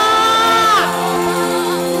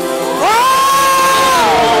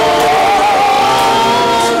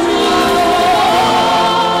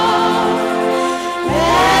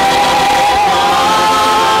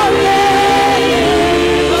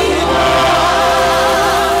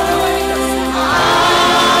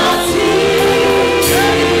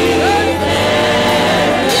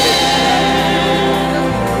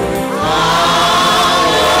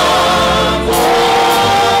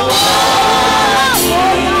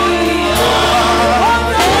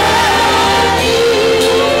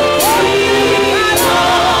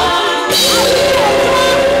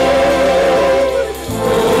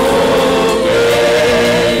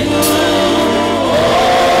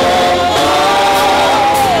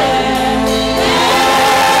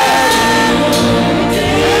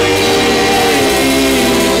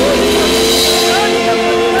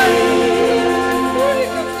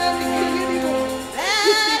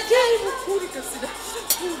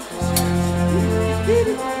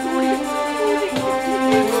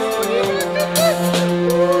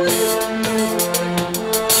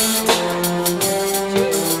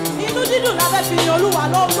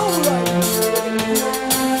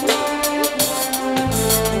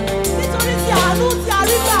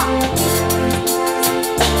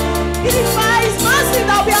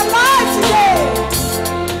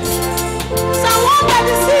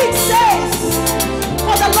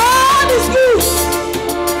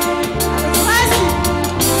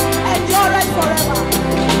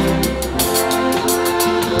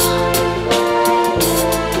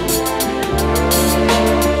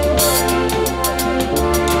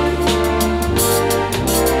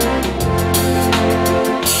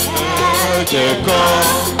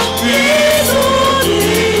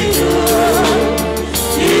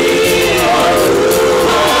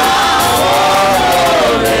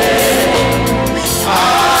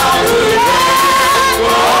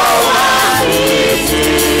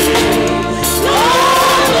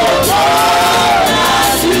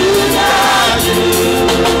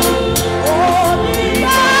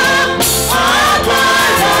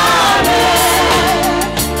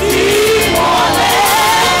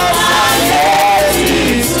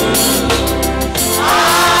 Jesus.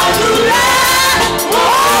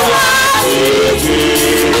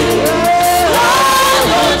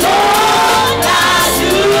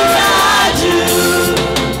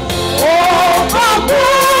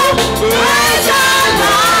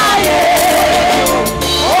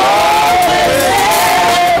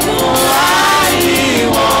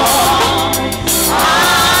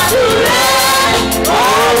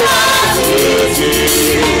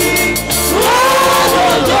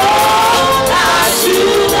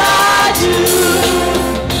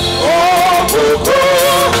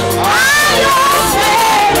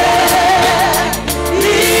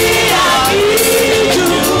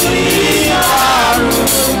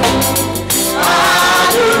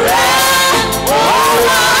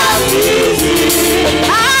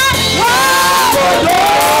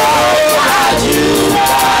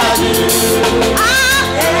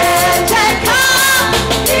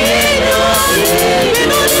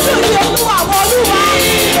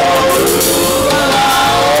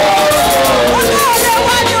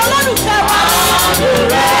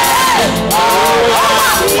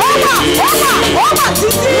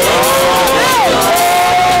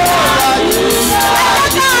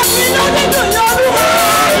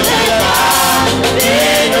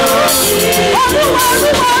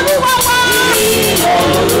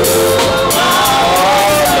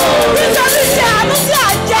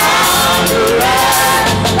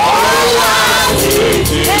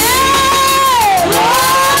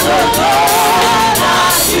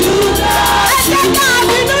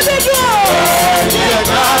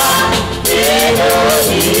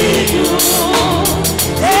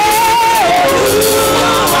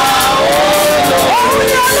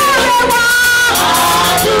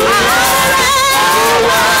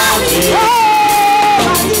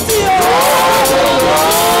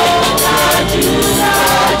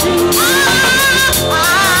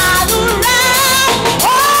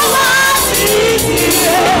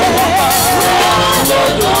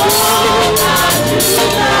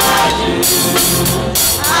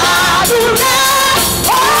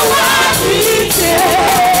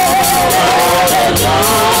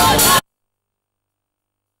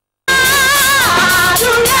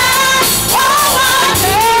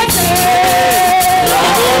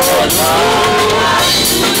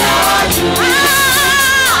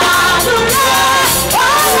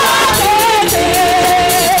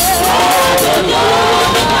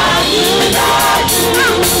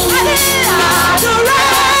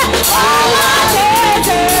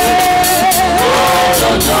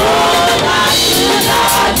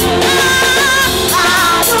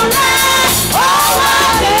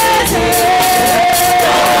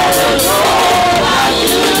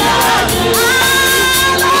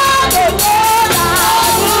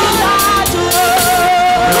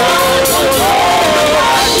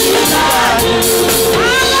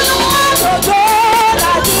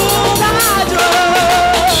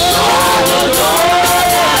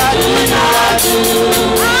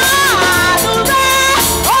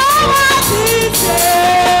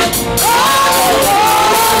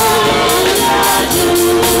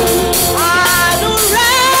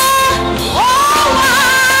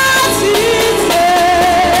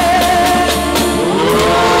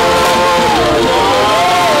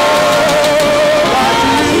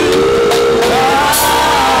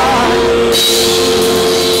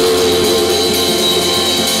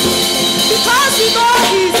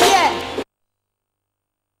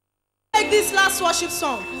 Worship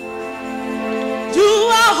song. You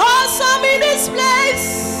are awesome in this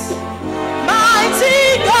place,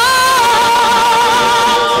 mighty God.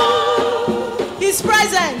 His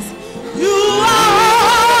presence. You are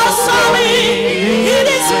awesome in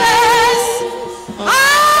this place, our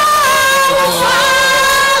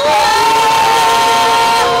Father.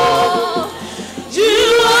 You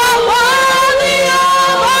are worthy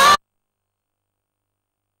of our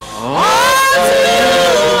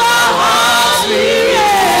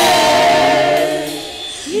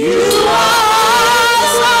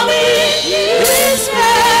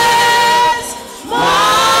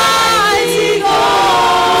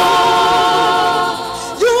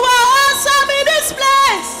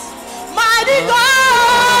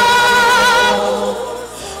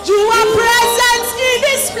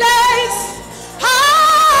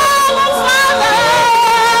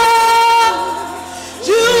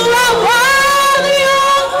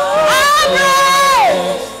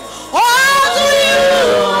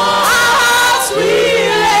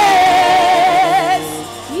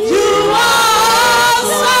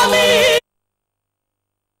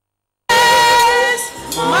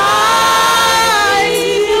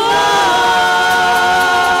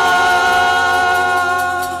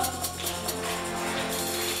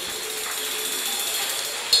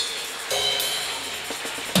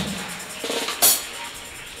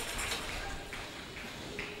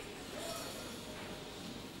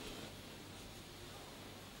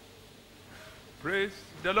Praise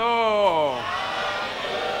the Lord.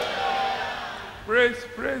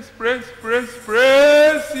 Praise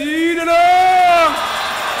ye the Lord.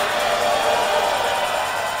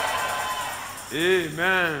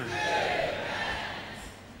 Amen.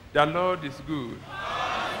 The Lord is good.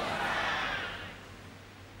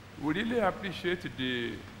 We really appreciate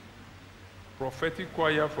the prophetic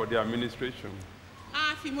choir for their administration.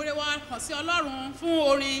 A fi ìmoore wa hàn sí Ọlọ́run fún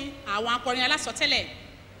orin àwọn akọrin alásọtẹ́lẹ̀.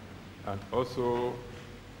 And also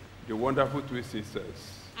the wonderful twin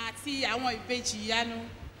sisters. Àti àwọn ìbejì ìyanu.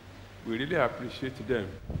 We really appreciate them.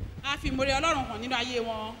 A fi ìmoore Ọlọ́run hàn nínú ayé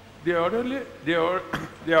wọn. They've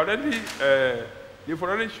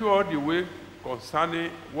already showed the way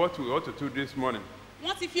concerning what we ought to do this morning.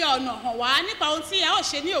 Wọ́n ti fi ọ̀nà hàn wá nípa ohun tí a ó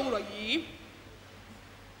ṣe ní òwúrọ̀ yìí.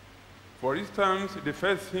 For instance, the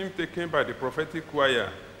first hymn taken by the prophetic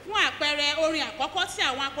choir Fún àpẹẹrẹ orin àkọ́kọ́ tí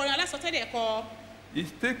àwọn akọrin alásọtẹ́lẹ̀ kọ.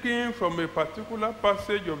 is taken from a particular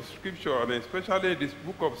passage of scripture, and especially this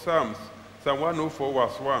book of Psalms, Psalm 104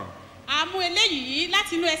 verse 1. A mú eléyìí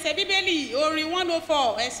láti inú ẹsẹ̀ Bíbélì orin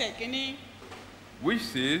 104 ẹsẹ̀ kìíní. Which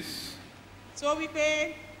says, Tó wí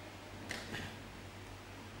pé.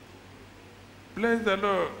 Bless the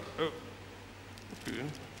Lord. Oh, okay,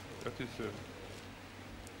 that is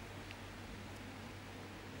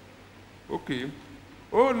okay.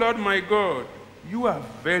 Oh Lord my God, you are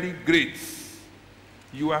very great.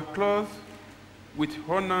 You are clothed with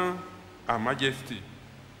honor and majesty.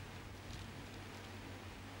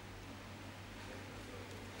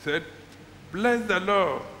 Said, bless the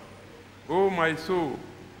Lord, O my soul.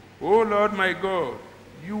 O Lord my God,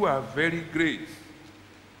 you are very great.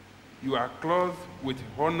 You are clothed with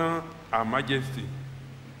honor and majesty.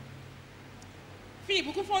 Fi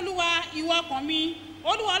ìbùkún fún Olúwa ìwọ ọkàn mi,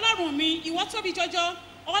 Olúwa Ọlọ́run mi, ìwọ tóbi jọjọ,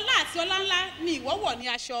 ọlá àti ọlá ńlá ni ìwọ wọ̀ ní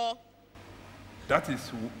aṣọ. That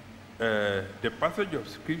is the passage of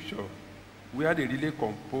scripture where they really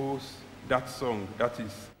compose that song. That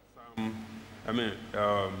is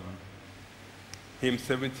hymn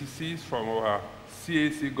 76 from our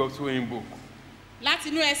CAC Gospel Hymn Book. Láti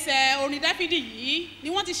inú ẹsẹ̀ orin Dáfídì yìí ni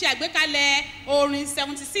wọ́n ti ṣe àgbékalẹ̀ orin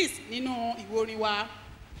 76 nínú ìwé orin wa.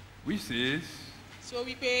 Which says, So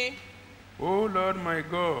wí pé. O Lord my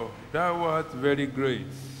God, thou art very great.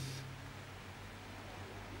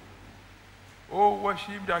 Oh,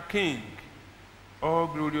 worship the King, all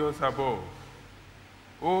glorious above.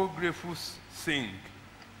 Oh, grateful sing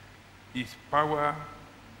his power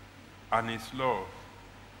and his love.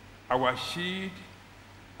 Our shield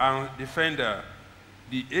and defender,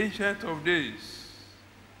 the ancient of days,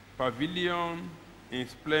 pavilion in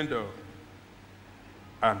splendor,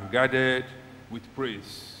 and guarded with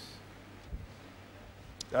praise.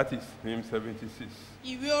 That is hymn 76.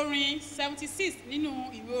 Ìwé orin 76 nínú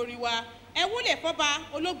ìwé orin wa. Ẹ wólẹ̀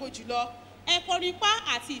fọ́ba ológo jùlọ. Ẹ kọrin ipá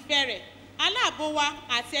àti ìfẹ́ rẹ̀. Aláàbò wa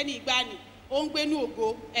àti ẹni ìgbàanì. Ó ń gbénú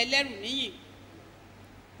ògo ẹlẹ́rù níyìn.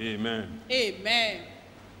 Amen. Amen.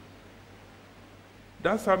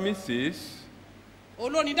 That psalmist says,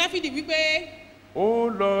 Olórin Dáfídì wípé, O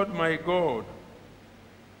Lord my God,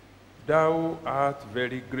 thou art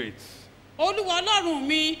very great. Olúwa Ọlọ́run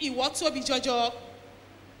mi, ìwọ tóbi jọjọ.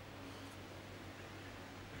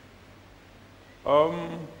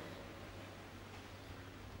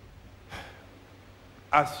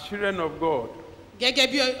 As children of God, Gẹ́gẹ́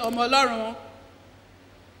bí ọmọ Ọlọ́run,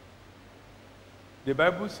 the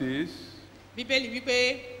Bible says, Bíbélì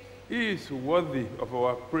wípé, He is worthy of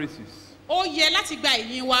our praises. ó yẹ láti gba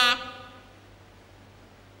ìyìn wa.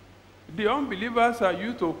 The unbelievers are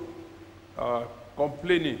used to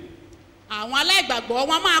complaining. Àwọn aláìgbàgbọ́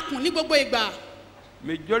wọn máa kùn ní gbogbo ìgbà.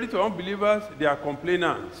 Majority of unbelievers, they are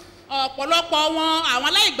complainants. Ọ̀pọ̀lọpọ̀ wọn àwọn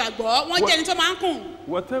aláìgbàgbọ́ wọn jẹ́ ẹni tó máa ń kùn.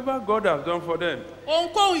 Whatever God has done for them,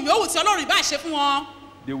 Ohunkóhun yòówù tí Ọlọ́run bá ṣe fún wọn,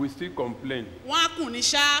 they will still complain. wọ́n á kùn ní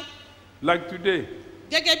ṣá. Like today,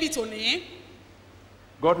 Gẹ́gẹ́ bí tòní,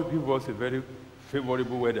 God will give us a very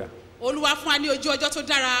favorable weather. Olúwa fún wa ní ojú ọjọ́ tó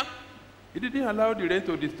dára. He didn't allow the rain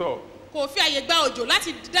to disturb. Kò fi àyè gba òjò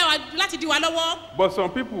láti dí wa lọ́wọ́. But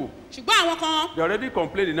some people, Ṣùgbọ́n àwọn kan, they're already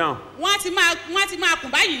complaining now. wọ́n á ti máa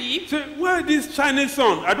kùn báyìí. Say, where this Chinese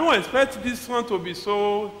sun? I don't expect this sun to be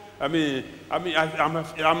so. I'm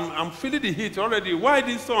feeling the heat already. Why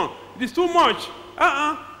this sun? It is too much.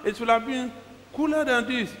 It should have been cooler than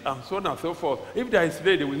this, and so on and so forth. If there is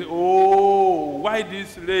rain, they will say, oh, why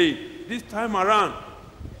this rain? This time around,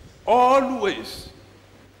 always,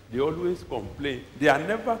 they always complain. They are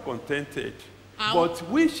never contented. But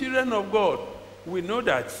we children of God, we know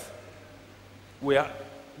that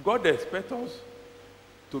God expects us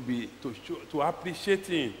to appreciate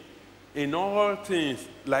Him in all things,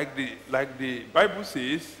 like the Bible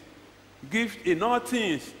says. Give in all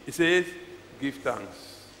things. It says, give thanks.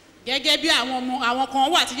 Gẹ́gẹ́ bí àwọn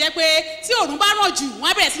kan wà tí jẹ́ pé tí òòrùn bá ràn jù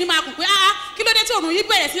wọ́n á bẹ̀rẹ̀ sí ní máa kùn pé kí ló dé tí òòrùn yìí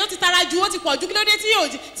bẹ̀rẹ̀ sí ó ti tara ju ó ti pọ̀ ju kí ló dé tí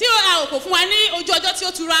kò fún wa ní ojú ọjọ́ tí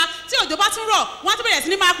ó tura tí òjò bá tún rọ̀ wọ́n á tún bẹ̀rẹ̀ sí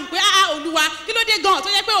ní máa kùn pé Olúwa kí ló dé gan tó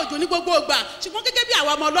jẹ́ pé òjò ní gbogbo ìgbà ṣùgbọ́n gẹ́gẹ́ bí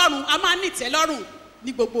àwọn ọmọ Ọlọ́run a máa ní ìtẹ́lọ́rùn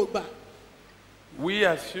ní gbogbo ìgbà. We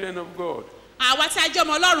as children of God, àwa tí a jẹ́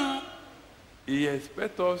ọmọ Ọlọ́run, He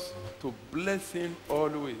expects us to bless Him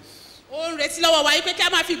always. ó ń retí lọ́wọ́ wa yìí pé kí a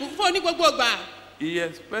máa fi ìbùkún fún ní gbogbo ìgbà. He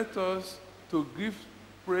expects us to give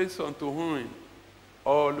praise unto Him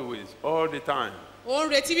always, all the time. Ó ń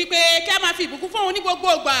retí wípé kí a máa fi ìbùkún fún ní gbogbo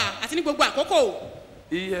ìgbà àti ní gbogbo àkókò.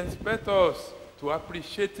 He expects us to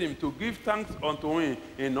appreciate Him, to give thanks unto Him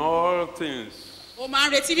in all things. Ó máa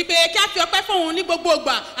ń retí wípé kí a fi ọpẹ́ fún òun ní gbogbo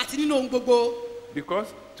ìgbà àti nínú ohun gbogbo.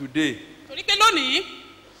 Because today, Torí pé lónìí,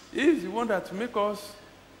 He is the one that makes us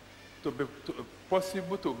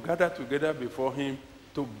possible to gather together before Him,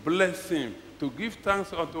 to bless Him, to give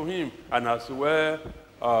thanks unto Him, and as well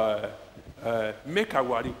make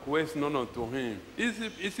our request known unto Him.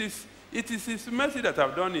 It is His mercy that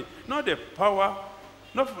have done it, not the power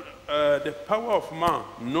of man,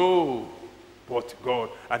 no, but God.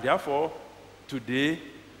 And therefore, today,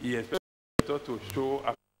 He expects us to show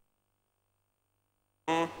up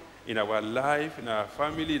in our life, in our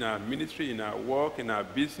family, in our ministry, in our work, in our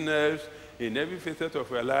business, in every facet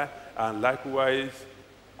of our life, and likewise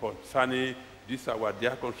concerning this our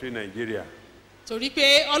dear country, Nigeria. Torí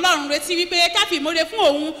pé Ọlọ́run retí wípé ká fi ìmoore fún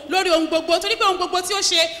òun lórí ohun gbogbo torí pé ohun gbogbo tí ó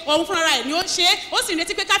ṣe òun fúnra rẹ̀ ni ó ṣe ó sì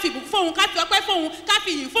retí pé ká fi ìbùkún fún òun ká fi ọpẹ́ fún òun ká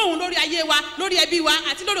fi ìyìn fún òun lórí ayé wa lórí ẹbí wa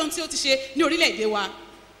àti lórí ohun tí ó ti ṣe ní orílẹ̀-èdè wa.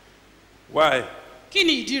 Why? Kí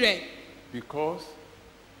ni ìdí rẹ̀? Because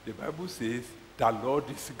the Bible says the Lord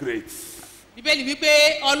is great. Bíbélì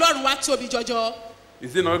wípé Ọlọ́run wa tóbi jọjọ.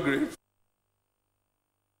 Is it not great?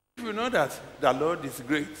 If you know that the Lord is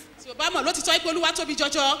great. Tí o bá mọ̀ lótìtọ́ pé Olúwa tóbi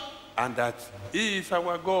jọjọ. And that He is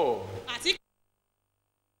our God. Àti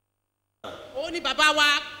òun ni bàbá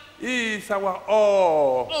wa. He is our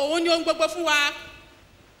all. Òun ni ohun gbogbo fún wa.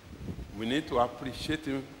 We need to appreciate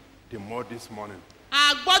Him the more this morning.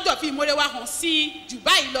 A gbọ́dọ̀ fi ìmoore wa hàn sí jù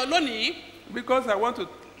báyìí lọ lónìí. Because I want to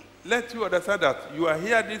let you understand that you are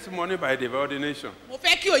here this morning by the ordination. Mo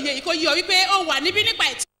fẹ́ kí òye yìí kó yé ọ wípé ó wà níbí nípa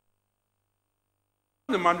ètò.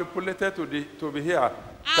 manipulated to be here.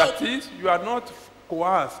 That is, you are not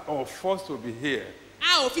coerced or forced to be here.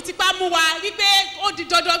 A ò fi tipá mú wa wípé ó di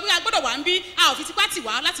dandan pé a gbọ́dọ̀ wà ń bí. A ò fi tipá tì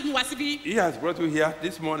wá láti mú wa síbí. He has brought you here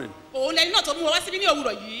this morning. Òun lẹni náà tó mú wa wá síbí ní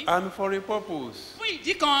òwúrọ̀ yìí. And for a purpose. Fún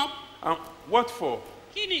ìdí kan. And what for?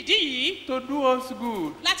 Kí ni ìdí yìí? To do us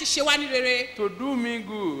good. Láti ṣe wá ní rere. To do me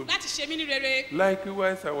good. Láti ṣe mí ní rere.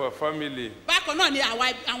 Likewise our family. Bákan náà ni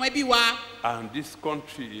àwọn ẹbí wa. And this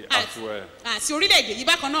country as well. Àti orílẹ̀-èdè yìí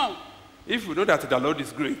bákan náà. If you know that the Lord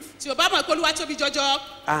is great. Tí o bá mọ̀ pé Olúwa tóbi jọjọ.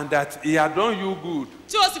 And that he has done you good.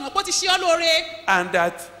 Tí o sì mọ̀ pé ó ti ṣe ọ́ lóore. And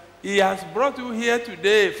that he has brought you here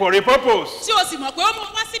today for a purpose. Tí o sì mọ̀ pé ó mú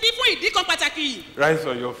wá síbí fún ìdí kan pàtàkì. Rise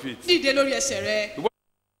on your feet. Dìde lórí ẹsẹ̀ rẹ.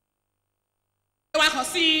 Wa kàn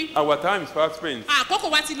sí. Our time is fast spent.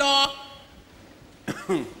 Àkókò wa ti lọ.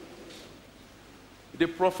 The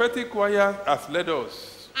prophetic choir has led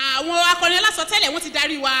us. Àwọn akọrin alásọtẹ́lẹ̀ wọ́n ti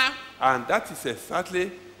darí wa. And that is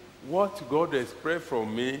exactly what God expects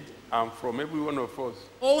from me and from every one of us.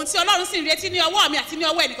 Ohun tí Ọlọ́run sì ń retí ní ọwọ́ mi àti ní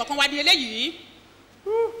ọwọ́ ẹnìkọ̀ọ̀kan wa ní eléyìí.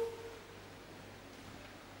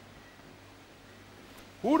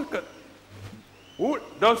 Who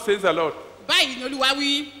thus says the Lord? Báyìí ni Olúwa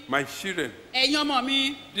wí. My children. Ẹ̀yin ọmọ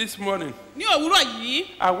mi. This morning. Ní òwúrọ̀ yìí.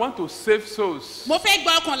 I want to save souls. Mo fẹ́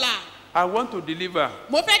gba ọkàn là. I want to deliver.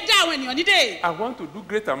 Mo fẹ́ dá àwọn ènìyàn nídè. I want to do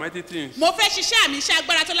great and mighty things. Mo fẹ́ ṣiṣẹ́ àmì iṣẹ́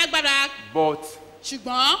agbára tó lágbára. But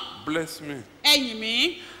ṣùgbọ́n. Bless me. Ẹ yìn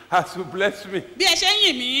mí. As you bless me. Bí ẹ ṣe ń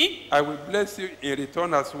yìn mí. I will bless you in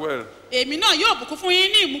return as well. Èmi náà yóò bùkún fún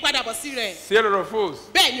yín ní ìmúpadàbọ̀sí rẹ̀. Sailor of hosts.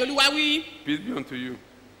 Bẹ́ẹ̀ ni Olúwa wí. Peace be unto you.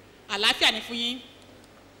 Àlàáfíà ni fún yín.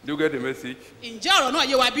 Do you get the message? Ǹjẹ́ ọ̀rọ̀ náà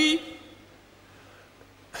yé wa bí?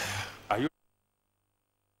 Are you?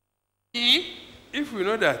 If you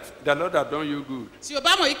know that the Lord has done you good. Tí o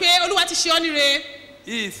bá mọ̀ wípé Olúwa ti ṣe ọ́ níre.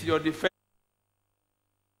 He is your defense.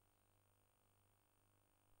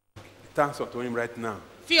 Thanks unto him right now.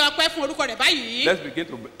 Fi ọpẹ́ fún orúkọ rẹ̀ báyìí. Let's begin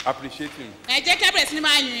to appreciate him. Ẹ jẹ́ ká bẹ̀rẹ̀ sí ni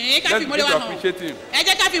máa yìn ín ká fi ìmọ̀lẹ̀ wa Let's begin to hàn. appreciate him. Ẹ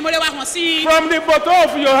jẹ́ ká fi ìmọ̀lẹ̀ wa hàn sí i. From the bottom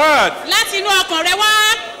of your heart. Láti inú ọkàn rẹ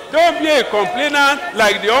wá. Don't be a complainer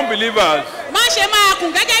like the unbelievers. Má ṣe máa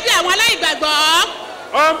kùn gẹ́gẹ́ bí àwọn aláìgbàgbọ́.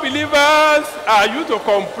 Unbelievers are used to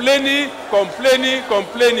complaining.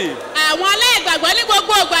 Àwọn aláìgbàgbọ́ ní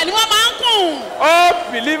gbogbo ìgbà ni wọ́n máa ń kùn.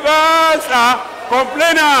 Unbelievers are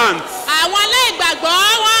complainants. Àwọn aláìgbàgbọ́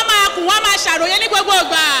wọ́n máa kùn wọ́n máa ṣàròyé ní gbogbo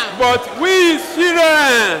ìgbà. But we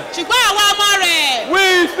children. Ṣùgbọ́n àwọn ọmọ rẹ̀.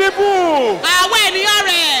 We people. Àwọn ènìyàn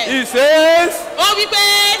rẹ̀. He says. Ó wí pé.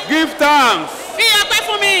 Give thanks. Fi ọpẹ́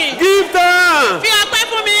fún mi. Give thanks. Fi ọpẹ́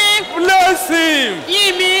fún mi. Bless him.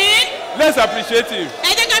 Yìn mí. Let's appreciate him.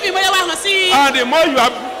 Ẹ jẹ́ ká fi ìmọ̀lẹ̀ wa hàn sí i. And the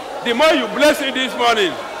more you bless him this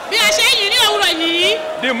morning. Bí a ṣe ń yìn ní òwúrọ̀ yìí.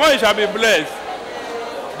 The more he shall be blessed.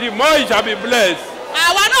 The more he shall be blessed.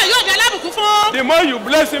 Àwa náà yóò di alábùkún fún. The more you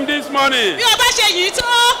bless him this morning. Bí o bá ṣe yìí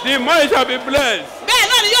tó. The more he shall be blessed. Bẹ́ẹ̀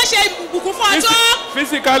náà ni yóò ṣe bùkún fún ọ tó.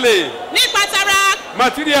 Physically. Nípa tara.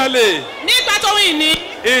 Materially. Nípa tóun ìní.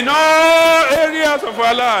 In all areas of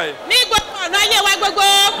our life. Ní gbogbo ọ̀nà ayé wa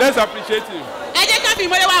gbogbo. Let's appreciate him. Ẹ jẹ́ ká fi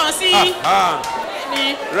ìmọ̀lẹ̀ wa hàn sí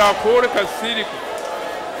i. Raporika siriko.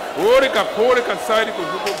 Orika porika sariko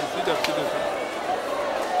zuko bisida sida.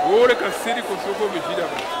 Orika siriko zuko bisida.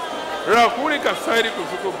 Rakurika sariko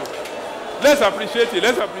zuko. Let's appreciate it.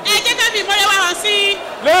 Let's appreciate it. Ẹ jẹ́ ká fi ìmọ̀lẹ̀ wa hàn sí i.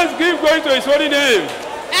 Let's give glory to his holy name.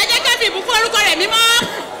 Ẹ jẹ́ ká fi ìbùkún orúkọ rẹ̀ mímọ́.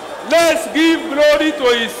 Let's give glory to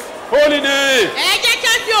his holy name. Ẹ jẹ́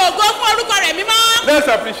ká fi ògo fún orúkọ rẹ̀ mímọ́. Let's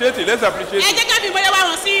appreciate it. Let's appreciate Ẹ it. jẹ́ ká fi ìmọ̀lẹ̀ wa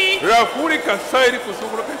hàn sí i. Rakurika sariko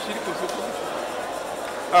zuko kashiriko zuko.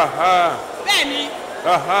 Aha. Bẹ́ẹ̀ni.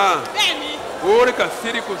 Aha. Bẹ́ẹ̀ni. Orika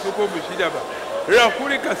siriko zuko bisida ba.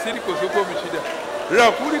 Rakurika siriko zuko bisida.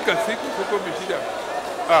 Rakurika siriko zuko bisida.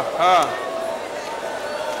 Aha.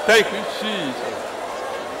 Thank you, Jesus.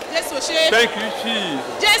 Jésù ò ṣe. Thank you,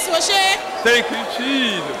 Jesus. Jésù ò ṣe. Thank you,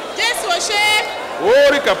 Jesus. Jésù ò ṣe.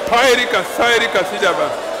 Orika pairika sairika sidaba.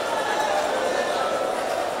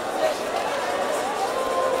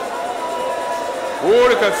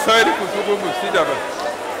 Orika sairika zuko bisidaba.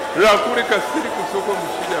 Rakurika siriko zuko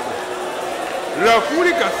bisidaba.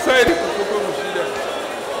 Rakurika sairika zuko bisidaba.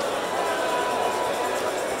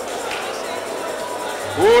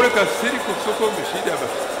 Orika siriko zuko bisidaba.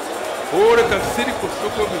 Orika siriko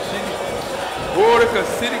zuko bisidaba. Orika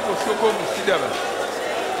siriko zuko bisidaba.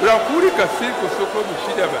 Rakurika siriko zuko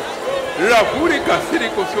bisidaba. Rakurika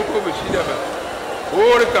siriko zuko bisidaba.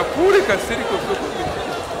 Orika purika siriko zuko bisidaba.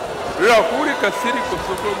 Rakurika siriko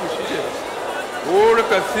zuko bisidaba.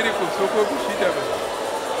 Orika siriko zuko bisidaba.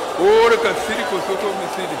 Orika siriko zuko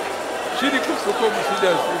bisidaba. Siriko zuko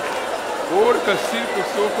bisidaba. Orika siriko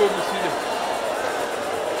zuko bisidaba.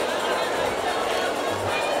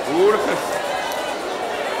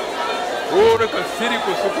 Ora kasiri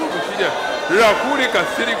kosoko busida. Rakuri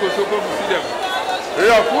kasiri kosoko busida.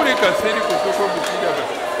 Rakuri kasiri kosoko busida.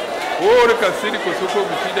 Ora kasiri kosoko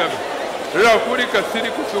busida. Rakuri kasiri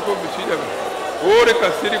kosoko busida. Ora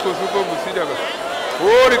kasiri kosoko busida.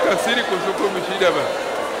 Ora kasiri kosoko busida.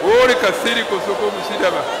 Ora kasiri kosoko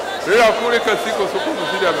busida. Rakuri kasiri kosoko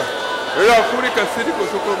busida. Rakuri kasiri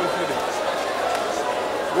kosoko busida.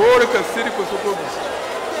 Ora kasiri kosoko busida.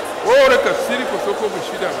 Ora kasiri kosoko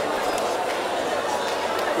busida.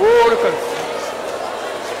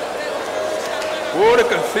 Ora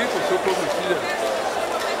kasiri kosoko busida.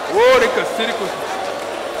 Ora kasiri kosoko.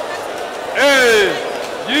 Hey,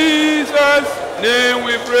 Jesus' name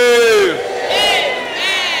we pray.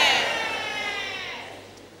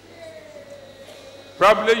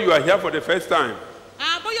 Probably you are here for the first time.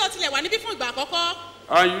 Bóyá o tilẹ̀ wà níbí fún ìgbà àkọ́kọ́.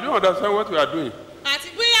 And you don't understand what we are doing. Àti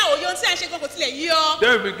bóyá òye ohun tí a ṣe gan kò tilẹ̀ yí ọ.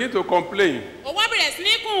 Then we begin to complain. Ó wá bẹ̀rẹ̀ sí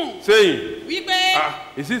ní kùn. Saying, wípé.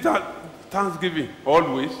 Is it Thanksgiving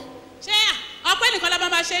always? Ṣé ọpẹ́ nìkan la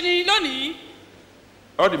máa ṣe ni lónìí?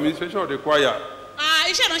 All the administration of the choir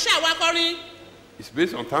Iṣẹ́ ìránṣẹ́ àwa akọrin. is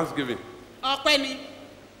based on Thanksgiving. Ọpẹ́ ni.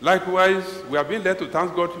 Likewise, we are being led to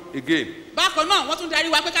thank God again. Bákan náà, wọ́n tún darí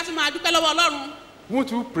wa pé ká tún máa dúpẹ́ lọ́wọ́ Ọlọ́run.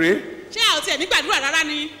 Won't you pray? Ṣé a ò tiẹ̀ ní gbàdúrà rárá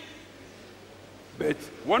ni? But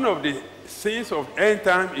one of the sins of end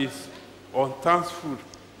time is unthankful.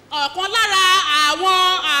 Ọ̀kan lára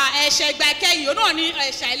àwọn ẹ̀ṣẹ̀ ìgbà ìkẹyìn òun náà ni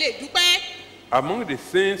ẹ̀ṣẹ̀ àìlè dúpẹ́. Among the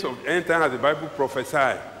sins of end time, as the Bible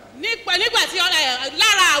prophesied, Nígbà tí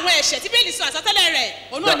lára àwọn ẹ̀ṣẹ̀ tí Bíbélì sọ àsọtẹ́lẹ̀ rẹ̀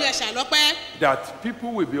òun náà ni ẹ̀ṣẹ̀ àìlọ́pẹ́. that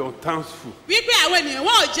people will be unthankful. Wípé àwọn ènìyàn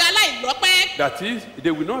wọn ò jẹ́ aláìlọ́pẹ́. That is,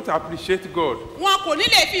 they will not appreciate God. Wọn kò ní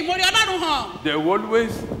lè fi ìmoore Ọlọ́run hàn. They will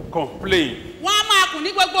always complain. Wọ́n á máa kùn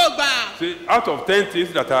ní gbogbo ìgbà. Say, out of 10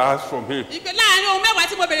 things that I asked from him, Ìpè láàrin ohun mẹ́wàá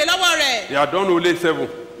tí mo béèrè lọ́wọ́ rẹ̀. he had done only 7.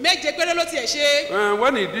 Méje péré ló tiẹ̀ ṣe.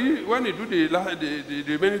 When he do the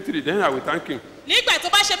remaining 3, then I will thank him. Nígbà tó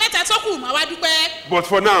bá ṣe mẹ́ta tó kù, màá wá dúpẹ́. But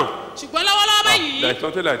for now, Ṣùgbọ́n lọ́wọ́lọ́wọ́ báyìí. there is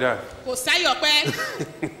something like that. Kò sáyé ọpẹ́.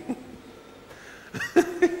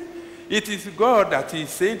 It is God that is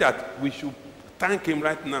saying that we should thank him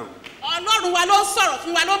right now. Ọlọ́run wa ló ń sọ̀rọ̀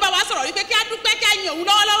fún wa ló ń bá wa sọ̀rọ̀ wípé kí á dúpẹ́ kí á yin òun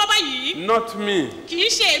lọ́wọ́lọ́wọ́ báyìí. Not me. Kì í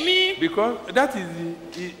ṣe èmi. Because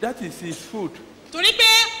that is his food. Torí pé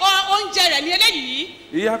oúnjẹ rẹ̀ ni eléyìí.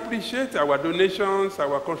 He appreciates our donations,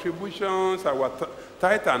 our contributions, our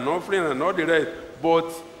tithe and offering and all the rest.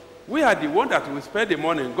 But we are the one that will spend the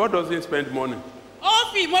money. God doesn't spend money.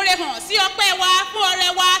 Ó fi ìmoore hàn sí ọpẹ́ wa fún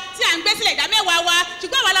ọrẹ wa tí à ń gbé sílẹ̀ ìdá mẹ́wàá wa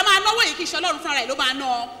ṣùgbọ́n àwa la máa náwó yìí kì í ṣe Ọlọ́run fúnra rẹ̀ ló máa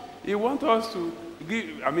ná. He wants us to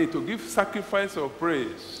give sacrifice of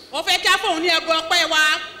praise. Ó fẹ́ kí á fóun ní ẹbọ ọpẹ́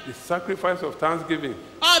wa. The sacrifice of thanksgiving.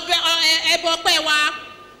 Ẹbọ ọpẹ́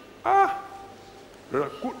wa.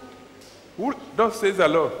 Who thus says the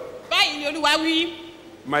Lord? Báyìí ni Olúwa wí.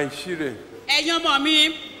 My children. Ẹ̀yin ọmọ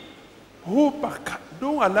mi.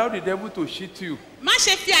 Don't allow the devil to cheat you. Má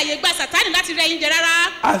ṣe fi àyè gba Sátánì láti rẹ yín jẹ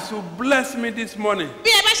rárá. As you bless me this morning. Bí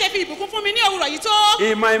ẹ bá ṣe fi ìbùkún fún mi ní òwúrọ̀ yìí tó.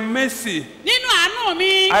 In my mercy. Nínú àánú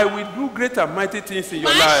mi. I will do great and mighty things in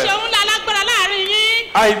your Màá life. ṣe ohun lálágbára láàrin yín.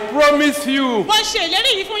 I promise you. Mo ṣe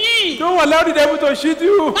ìlérí yìí fún yín. Don't allow the devil to cheat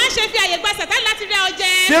you. Má ṣe fi àyè gba Sátánì láti rẹ ọ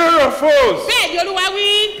jẹ. Children of foes. Bẹ́ẹ̀ ni Olúwa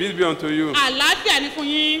wí. Peace be unto you. Àlàáfíà ni fún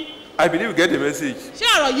yín. I believe you get the message. Ṣé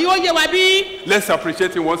ọ̀rọ̀ yìí ó yé wa bí? Let's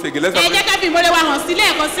appreciate him once again. Ẹ jẹ́ ká fi ìmoore wa hàn sí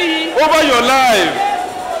lẹ́ẹ̀kan sí i. Over your life.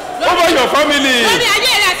 Over your family. Lórí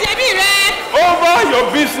ayé rẹ àti ẹbí rẹ. Over your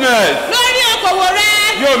business. Lórí okòwò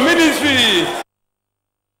rẹ. Your ministry.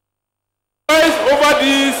 Over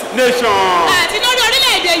this nation. Àti lórí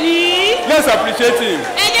orílẹ̀-èdè yìí. Let's appreciate him.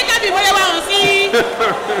 Ẹ jẹ́ ká fi ìmoore wa hàn sí i.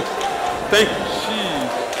 Thank you, Jesus.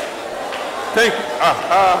 Thank you.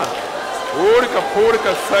 Orika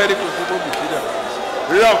porika sairi kusuko bisida.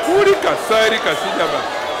 Rakurika sairi kasida ba.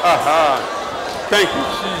 Thank you,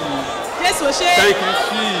 Jesus. Jésù ṣe. Thank you,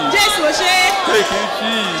 Jesus. Jésù ṣe. Thank you,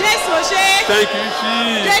 Jesus. Jésù ṣe. Thank you,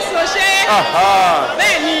 Jesus. Jésù ṣe.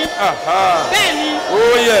 Bẹ́ẹ̀ni. Bẹ́ẹ̀ni.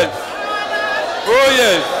 Oh yes. Oh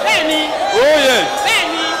yes. Bẹ́ẹ̀ni. Oh yes.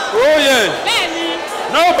 Bẹ́ẹ̀ni. Oh yes. Bẹ́ẹ̀ni.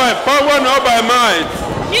 Not by power, not by might.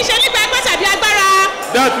 Kì í ṣe nípa ẹgbẹ́ tàbí agbára.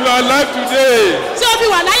 That you are alive today. Tí o fi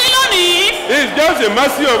wà láyé lónìí. It's just a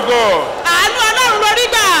mercy of God. Àánú Ọlọ́run ló rí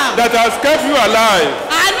gbà. That has kept you alive.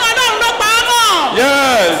 Àánú Ọlọ́run ló pa ọ́ mọ́.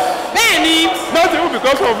 Yes. Bẹ́ẹ̀ni. Not even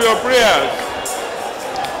because of your prayers.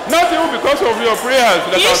 Not even because of your prayers.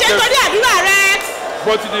 Kì í ṣe torí àdúrà rẹ.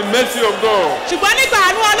 But the mercy of God. Ṣùgbọ́n nípa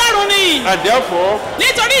àánú Ọlọ́run ni. And therefore.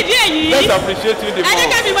 Nítorí ìdí èyí. Let's appreciate him the more. Ẹ jẹ́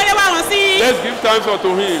ká fi ìmoore wa hàn sí i. Let's give thanks unto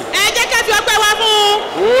him. Ẹ jẹ́ ká fi ọpẹ́ wa fún.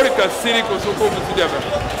 Orika siri kosoko musidaba.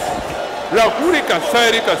 Rakurika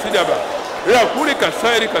sairi kasidaba. Rakuri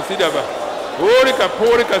kasari kasidaba. Ori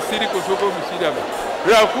kapori kasiri kosoko bisidaba.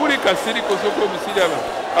 Rakuri kasiri kosoko bisidaba.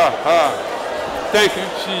 Aha. Thank you,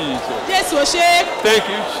 Jesus. Jésù ò ṣe. Thank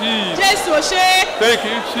you, Jesus. Jésù ò ṣe. Thank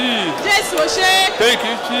you, Jesus. Jésù ò ṣe. Thank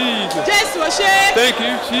you, Jesus. Jésù ò ṣe. Thank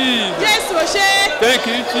you, Jesus. Jésù ò ṣe. Thank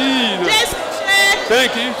you, Jesus. Jésù ò ṣe.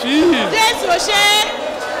 Thank you, Jesus. Jésù ò ṣe.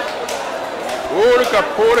 Ori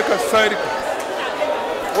kapori kasari.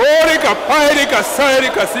 Ori kapairi kasari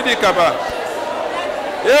kasidi kaba.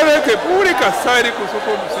 Ere kepuri kasari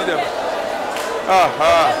kosoko bisidaba.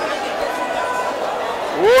 Aha.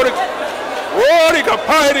 Ori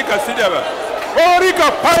kapairi kasidaba. Ori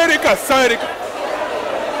kapairi kasari.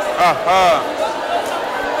 Aha.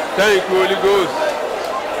 Thank you, Holy Ghost.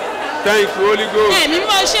 Thank you, Holy Ghost. Ẹ̀mí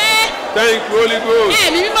mímọ́ ṣe. Thank you, Holy Ghost.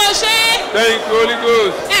 Ẹ̀mí mímọ́ ṣe. Thank you, Holy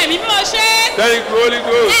Ghost. Ẹ̀mí mímọ́ ṣe. Thank you, Holy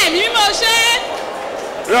Ghost. Ẹ̀mí mímọ́ ṣe.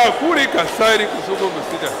 Rakuri kasari kusoko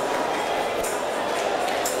bisida.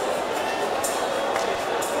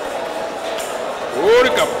 Ori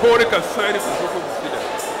kapori kasari kusoko bisida.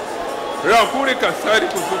 Rakuri kasari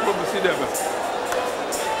kusoko bisida ba.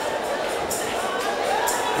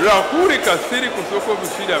 Rakuri kasiri kusoko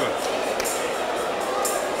bisida ba.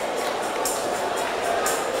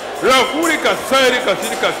 Rakuri kasari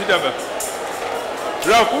kasiri kasida ba.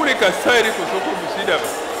 Rakuri kasari kusoko bisida ba.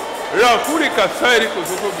 Rakuri kasari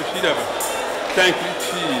kusoko bisida ba. Thank you,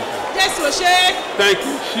 Jesus. Jésù ò ṣe. Thank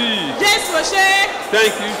you, Jesus. Jésù ò ṣe.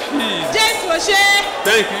 Thank you, Jesus. Jésù ò ṣe.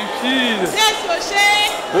 Thank you, Jesus. Jésù ò ṣe.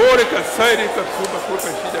 Ore kasari kasuba kuka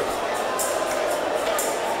shida.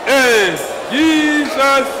 In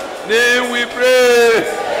Jesus' name we pray.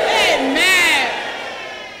 Amen.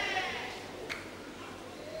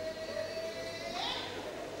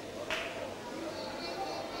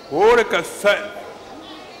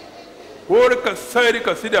 Ore kasari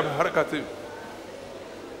kasida harakati.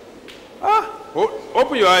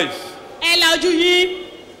 Open your eyes. Ẹ la ojú yín.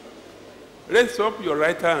 Raise up your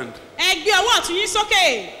right hand. Ẹ gbé ọwọ́ ọ̀tún yín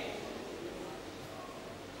sókè.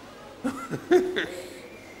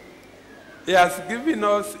 He has given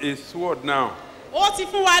us a sword now Ó ti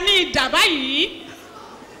fún wa ní idà báyìí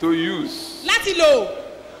to use. láti lò.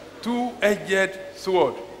 Two-edged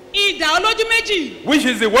sword, Idà olójú méjì. which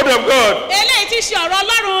is the word of God. Eléyìí ti ṣe ọ̀rọ̀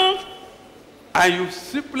Ọlọ́run. And you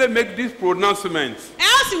simply make this pronouncement, Ẹ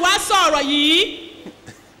ó sì wá sọ ọ̀rọ̀ yìí.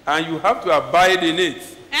 and you have to abide in it.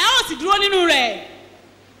 Ẹ ó sì dúró nínú rẹ̀.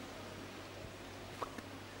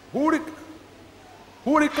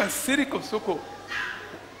 Hurika siriko soko.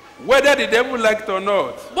 Whether the devil liked or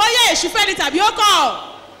not, Bóyá èṣù fẹ́ ni tàbí ó kọ̀.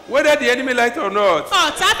 whether the enemy liked or not,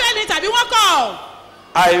 Ọ̀tá fẹ́ ni tàbí wọ́n kọ̀.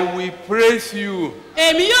 I will praise you.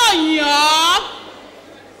 Èmi yóò yìn ọ́.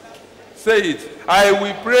 Say it. I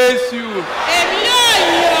will praise you. Èmi yóò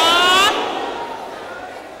yìn ọ́.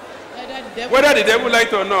 Whether the devil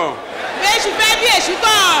liked or not, Bí èṣù fẹ́ bí èṣù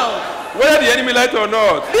kọ̀. whether the enemy liked or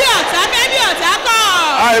not, Bí ọ̀tá fẹ́ bí ọ̀tá kọ̀.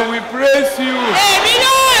 I will praise you. Èmi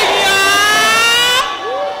yóò yìn ọ́.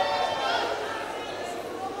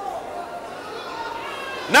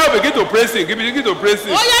 Now begin to praise him. Begin to praise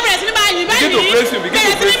him. Ó yá bẹ̀rẹ̀ sí ní máa yìn báyìí. Begin to praise him. Begin to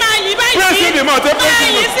Bẹ̀rẹ̀ sí ní praise máa yìn báyìí. Praise him the more. Praise Máa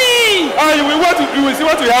him. yìn sí i. And you will see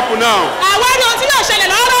what will happen now. Àwa rí ohun tí yóò ṣẹlẹ̀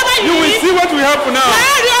lọ́wọ́lọ́wọ́ báyìí. You will see what will happen now.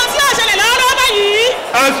 Wàá rí ohun tí yóò ṣẹlẹ̀ lọ́wọ́lọ́wọ́ báyìí.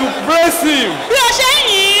 As you praise him, Bí o ṣe ń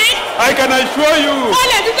yìn, I can assure you, ó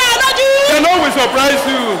lè fi dá ọ lójú. the Lord will surprise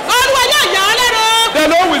you. Olúwa yóò yà ọ́ lẹ́nu. The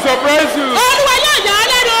Lord will surprise you. Olúwa yóò yà ọ́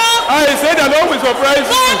lẹ́nu. I say the Lord will surprise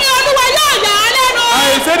Mo you. ní Olúwa yóò yà ọ́ lẹ́nu.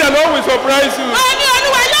 I say the Lord will surprise you. Mo ní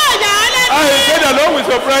Olúwa yóò yà ọ́ lẹ́nu. I say the Lord will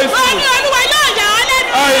surprise Mo ní you. Olúwa yóò yà ọ́ lẹ́nu.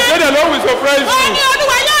 I say the Lord will surprise Mo ní you.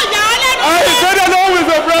 Olúwa yóò yà ọ́ lẹ́nu. I say the Lord will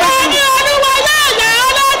Mo surprise ní you. Olúwa yóò yà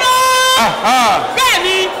ọ́ lẹ́nu. Aha.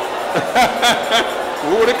 Bẹ́ẹ̀ni,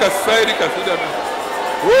 Ori kasairi kasidana.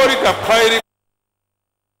 Ori kapairi.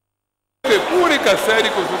 Kuri kasairi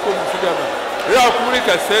kuzuko musidana. Ra kuri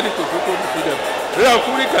kasairi kuzuko musidana. Ra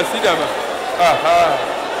kuri kasidana. Aha.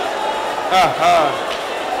 Aha.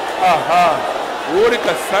 Aha. Ori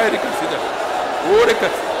kasairi kasidana. Ori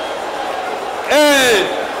kas. Hey,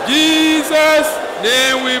 Jesus'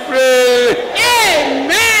 name we pray.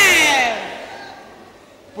 amen.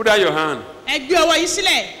 Put out your hand. Ẹ gbé ọwọ́ yìí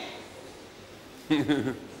sílẹ̀.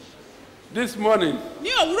 This morning, Ní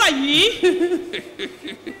òwúrọ̀ yìí,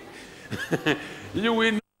 you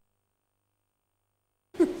will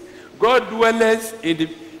know God dwells in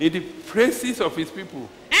the praises of his people.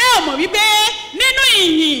 ẹ ò mọ̀ wípé nínú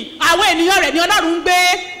ìyìn àwọn ènìyàn rẹ̀ ni Ọlọ́run ń gbé.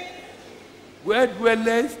 God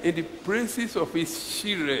dwells in the praises of his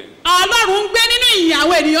children. Ọlọ́run ń gbé nínú ìyìn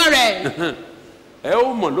àwọn ènìyàn rẹ̀. Ẹ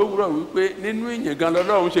ó mọ̀ lówùúrọ̀ wípé nínú ìyìn gan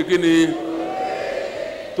lọ́lọ́run ṣe kí ni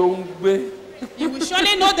tó ń gbé. You will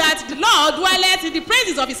surely know that the Lord dwelleth in the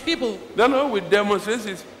praises of his people. The Lord will demonstrate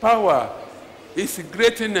his power, his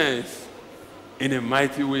greatness in a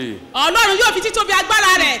mighty way. Ọlọ́run yóò fi títóbi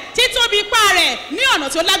agbára rẹ̀, títóbi ipá rẹ̀ ní ọ̀nà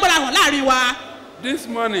tí ó lágbára hàn láàrin wa. This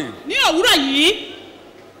morning, Ní òwúrọ̀ yìí,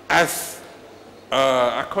 as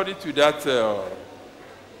according to that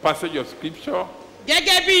passage of scripture,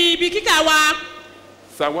 gẹ́gẹ́ bí ibi kíkà wa,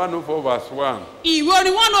 Psalm 104 verse 1, ìwé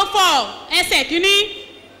orin 104 ẹsẹ̀ kínní,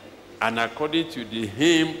 and according to the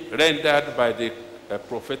hymn rendered by the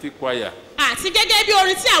prophetic choir, àti gẹ́gẹ́ bí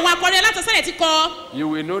orin tí àwọn akọrin alátọ́sẹ́lẹ̀ ti kọ, you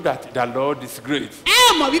will know that the Lord is great.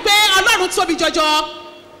 ẹ mọ̀ wípé Ọlọ́run tóbi jọjọ.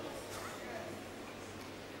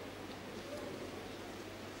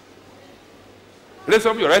 Raise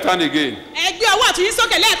up your right hand again. Ẹ gbé ọwọ́ ọ̀tún yín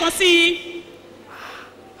sókè lẹ́ẹ̀kan sí i.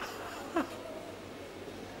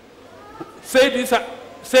 Say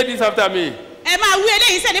this after me. Ẹ máa wí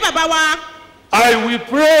eléyìí sẹ́ni bàbá wa. I will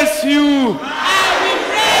praise you. I will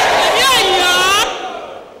praise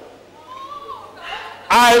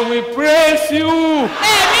I will praise èmi yóò yàn. you.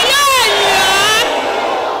 Èmi yóò yàn.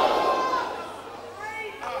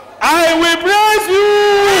 I will praise you.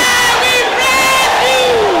 I will praise you.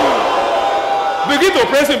 Begin to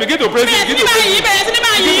praise him. Begin to praise him. Begin to praise him. Bẹ̀rẹ̀ sí ní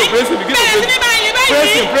máa yìn. Begin to praise him. Begin to praise him.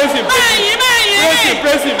 Praise him, Praise him. máa yìn, máa yìn. Praise him.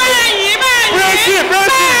 Praise him. Máa yìn, máa yìn. Praise him.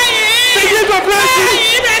 Praise him. Máa yìn. Begin to praise him. Máa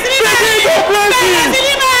yìn, bẹ̀rẹ̀ sí ní máa Begin yìn. to praise him. Bẹ̀rẹ̀ sí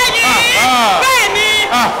ní máa yìn. Bẹ́ẹ̀ni.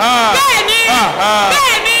 Bẹ́ẹ̀ni. Bẹ́ẹ̀ni.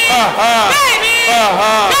 Bẹ́ẹ̀ni.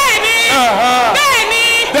 Bẹ́ẹ̀ni. Bẹ́ẹ̀ni.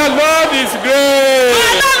 The Lord is great.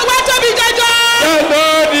 Ọlọ́run wá tóbi jọjọ. The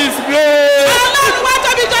Lord is great. Ọlọ́run wá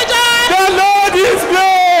tóbi jọjọ. The Lord is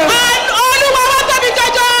great. Olúwa wá tóbi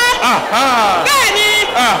jọjọ. Bẹ́ẹ̀ni.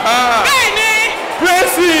 Bẹ́ẹ̀ni.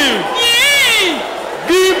 Praise him. Yìn.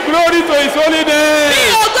 Give glory to his holy name. Bí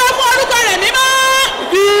ògo fún orúkọ rẹ̀ mímọ́.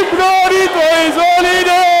 Give glory to his holy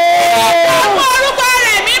name. Fún orúkọ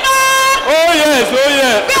rẹ̀ mímọ́. Oh yes, oh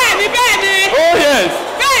yes. Bẹ́ẹ̀ni, bẹ́ẹ̀ni. Oh yes.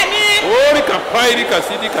 Bẹ́ẹ̀ni. Orika pairi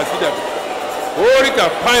kasidi kasida. Orika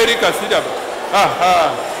pairi kasida. Aha.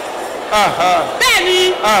 Aha. Bẹ́ẹ̀ni.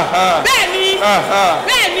 Aha. Bẹ́ẹ̀ni. Aha.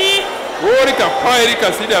 Bẹ́ẹ̀ni. Orika pairi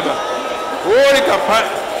kasida. Orika pairi.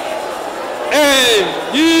 In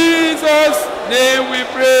Jesus' name we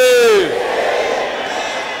pray.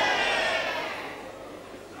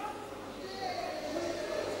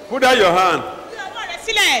 Put out your hand. Bí ọwọ́ rẹ̀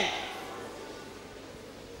sílẹ̀.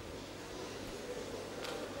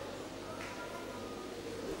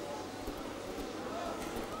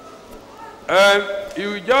 And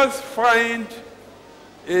you just find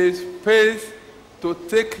a space to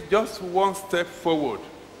take just one step forward.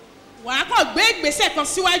 Wàá kàn gbé ìgbésẹ̀ kan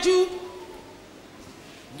síwájú.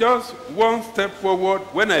 Just one step forward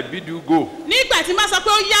when I bid you go. Nígbà tí máa sọ pé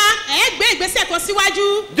ó yá, ẹ gbé ìgbésẹ̀ kan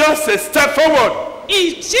síwájú. Just a step forward.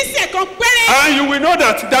 Ìṣísẹ̀ kan péré. And you will know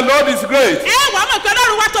that the Lord is great. Ẹ wàá mọ̀ pé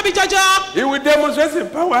Ọlọ́run wá tóbi jọjọ. He will demonstrate his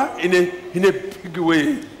power in a big way,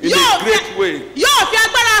 in a great way. Yóò fi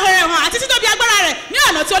agbára rẹ̀ hàn àti títóbi agbára rẹ̀ ní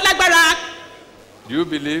ọ̀nà tí ó lágbára. Do you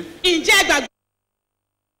believe? Ǹjẹ́ ẹ gbàgbọ́?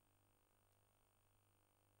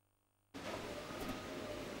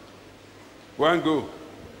 One go.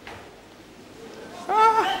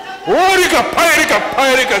 Orika pairika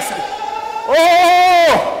pairika.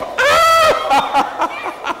 Oh!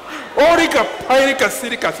 Orika pairika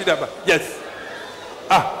sirika sidaba. Yes.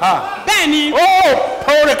 Aha. Bẹ́ẹ̀ni. Oh,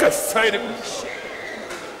 pairika sirika.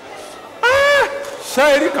 Ah,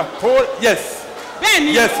 sirika por. Yes.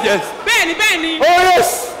 Bẹ́ẹ̀ni. Yes, yes. Bẹ́ẹ̀ni, bẹ́ẹ̀ni. Oh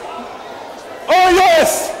yes. Oh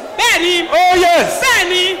yes. Bẹ́ẹ̀ni. Oh yes.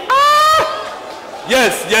 Bẹ́ẹ̀ni. Ah.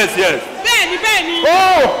 Yes, yes, yes. Bẹ́ẹ̀ni, bẹ́ẹ̀ni.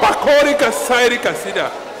 Oh, pakorika sirika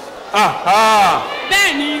sida. Aha.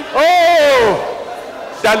 Bẹ́ẹ̀ni. Oh,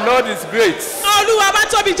 the Lord is great. Olúwa wá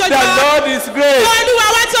tóbi jọjọ. The Lord is great. Olúwa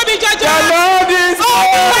wá tóbi jọjọ. The Lord is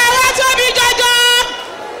Olúwa great. wá tóbi jọjọ.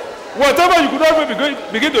 Whatever you could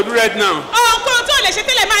not begin to do right now. Ohunkóhun tó lè ṣe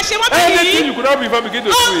tẹ́lẹ̀ máa ṣe wọ́n báyìí. Anything you could not before begin to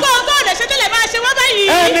do it. Ohunkóhun tó lè ṣe tẹ́lẹ̀ máa ṣe wọ́n báyìí.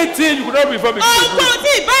 Anything you could not before begin to do Ohunkóhun it.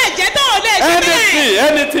 tí ìbá ẹ̀jẹ̀ tó ò lè ṣe tẹ́lẹ̀.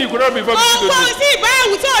 Anything you could not before begin to do Ohunkóhun it. tí ìbá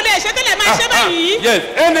ẹ̀wù tó ò lè ṣe tẹ́lẹ̀ máa ṣe báyìí. Yes,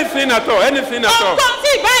 anything at all, anything at all. Ohunkóhun tí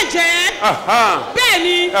ìbá ẹ̀jẹ̀. Aha.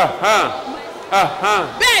 Bẹ́ẹ̀ni. Aha. Aha.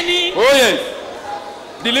 Bẹ́ẹ̀ni. Oh yes.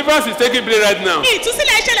 Deliverance is taking place right now.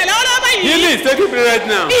 Ìtúsílẹ̀ ìṣẹ̀lẹ̀ lọ́wọ́lọ́wọ́ báyìí. Healing is taking place right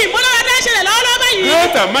now. Ìmúlọ́wọ́dá ìṣẹ̀lẹ̀ lọ́wọ́lọ́wọ́ báyìí.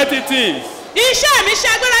 Great and mighty things. Iṣẹ́ mi ṣe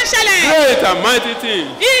agbára ń ṣẹlẹ̀. Great and mighty things.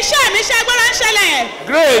 Iṣẹ́ mi ṣe agbára ń ṣẹlẹ̀.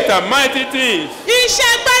 Great and mighty things. Iṣẹ́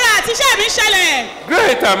agbára àti iṣẹ́ mi ń ṣẹlẹ̀.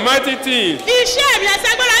 Great and mighty things. Iṣẹ́ mi àti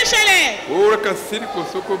agbára ń ṣẹlẹ̀. Ora kasiri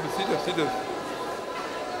kosoko bisida sida.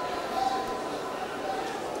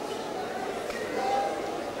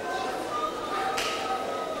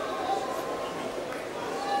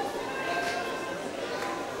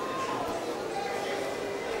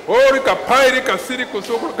 Ori kapairi kasiri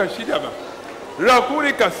kosokoro kashidaba.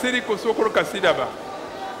 Rakuri kasiri kosokoro kasidaba.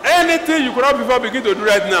 Anything you could not before begin to do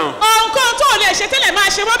right now. Ohunkóhun tó o lè ṣe tẹ́lẹ̀ máa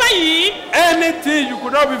ṣe wọ́n báyìí. Anything you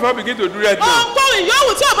could not before begin to do right now. Ohunkóhun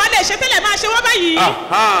yòówù tí o bá lè ṣe tẹ́lẹ̀ máa ṣe wọ́n báyìí.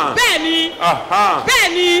 Aha. Bẹ́ẹ̀ni. Aha.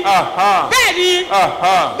 Bẹ́ẹ̀ni. Aha. Bẹ́ẹ̀ni.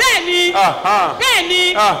 Aha. Bẹ́ẹ̀ni. Aha.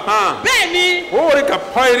 Bẹ́ẹ̀ni. Aha. Bẹ́ẹ̀ni. Ori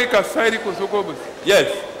kapairi kasairi kosokoro. Yes.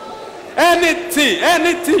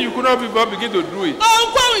 Anything you could not before begin to do it.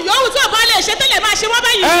 Ohunkóhun yòówù tí o bá lè ṣe tẹ́lẹ̀ máa ṣe wọ́n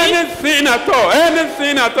báyìí. Anything at all.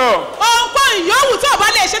 Anything at all. Ohunkóhun yòówù tí o bá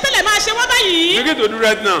lè ṣe tẹ́lẹ̀ máa ṣe wọ́n báyìí. Begin to do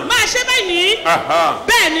right now. Máa ṣe báyìí. Aha.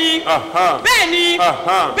 Bẹ́ẹ̀ni. Aha. Bẹ́ẹ̀ni.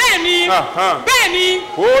 Aha. Bẹ́ẹ̀ni. Aha. Bẹ́ẹ̀ni.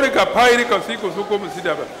 Ori kapairi kasiri kosoko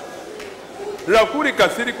musidaba. Rakuri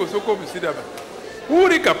kasiri kosoko musidaba.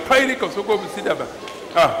 Uri kapairi kosoko musidaba.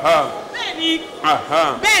 Aha. Bẹ́ẹ̀ni.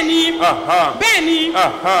 Aha. Bẹ́ẹ̀ni. Aha. Bẹ́ẹ̀ni.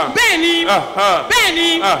 Aha. Bẹ́ẹ̀ni. Aha.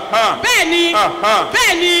 Bẹ́ẹ̀ni. Aha. Bẹ́ẹ̀ni. Aha.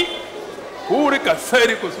 Bẹ́ẹ̀ni. Uri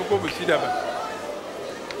kasiri kosoko musidaba.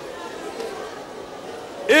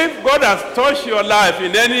 If God has touched your life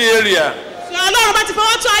in any area, Tí Ọlọ́run bá ti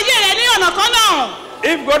fọwọ́ tó ayé rẹ ní ọ̀nà kan náà.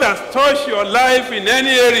 if God has touched your life in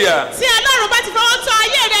any area, Tí Ọlọ́run bá ti fọwọ́ tó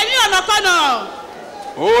ayé rẹ ní ọ̀nà kan náà.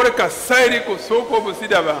 Uri kasiri kosoko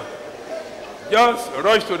musidaba. Just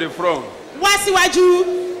rush to the front. Wá síwájú.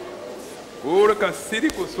 Uri kasiri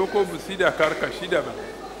kosoko musida karkashidaba.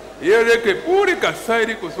 Yereke uri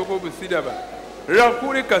kasiri kosoko musidaba.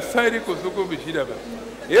 Rakuri kasiri kosoko musidaba.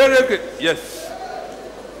 Yereke, yes.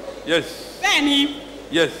 Yes. Bẹ́ẹ̀ni.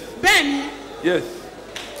 Yes. Bẹ́ẹ̀ni. Yes.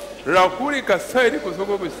 Rakuri kasiri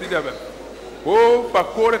kosoko musidaba. Oh,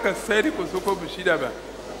 pakore kasiri kosoko musidaba.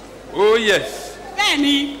 Oh, yes.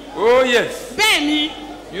 Bẹ́ẹ̀ni. Oh, yes. Bẹ́ẹ̀ni.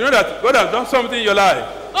 You know that God has done something in your life,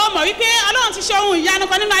 O mọ̀ wípé Ọlọ́run ti ṣe ohun ìyanu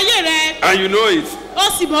kan nínú ayé rẹ. and you know it. O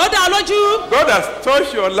sì mọ̀ ó dá ọ lójú. God has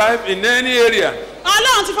touched your life in any area.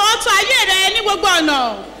 Ọlọ́run ti fọwọ́ tó ayé rẹ ní gbogbo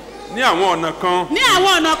ọ̀nà. Ní àwọn ọ̀nà kan. Ní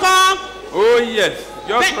àwọn ọ̀nà kan. Oh, yes.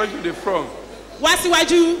 Just rush to the front. Wá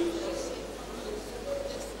síwájú.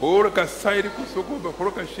 Ora kasairi kosoko ba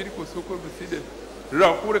koro kashiri kosoko biside.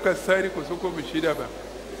 Rakure kasairi kosoko bishida ba.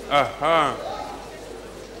 Aha.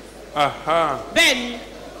 Aha. Bẹ́ẹ̀ni.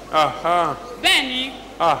 Aha. Bẹ́ẹ̀ni.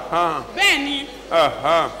 Aha. Bẹ́ẹ̀ni.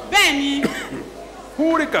 Aha. Bẹ́ẹ̀ni.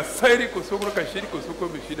 Uri kasairi kosoko kashiri kosoko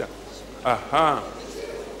bishida. Aha.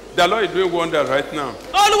 The Lord is doing wonders right now.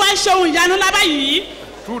 Olúwa ń ṣe ohun ìyanu lábá yìí.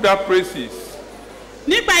 Through that praises.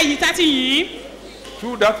 Nípa èyí tá ti yìn.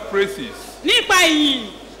 Through that praises. Nípa ìyìn.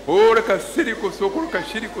 Ora kasiri kosoko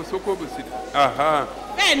kashiri kosoko bisida. Aha.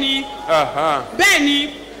 Bẹ́ẹ̀ni. Aha. Bẹ́ẹ̀ni.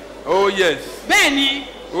 Oh, yes. Bẹ́ẹ̀ni.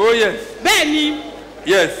 Oh, yes. Bẹ́ẹ̀ni.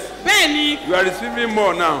 Yes. Bẹ́ẹ̀ni. You are receiving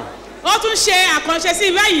more now. Ó tún ṣe àkànṣe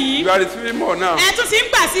sí báyìí. You are receiving more now. Ẹ tún ti ń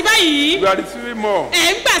gbà sí báyìí. You are receiving more.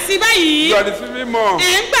 Ẹ ń gbà sí báyìí. You are receiving more.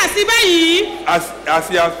 Ẹ ń gbà sí báyìí. As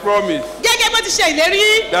he has promised. Gẹ́gẹ́ bó ti ṣe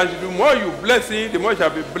ìlérí. That the more you bless him, the more shall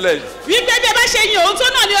be blessed. Wípé bí ẹ bá ṣe yin òun tó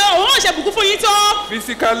náà ni òun ò ṣe bùkún fún yín tó.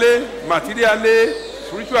 Physically, materially,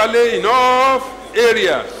 spiritually, in all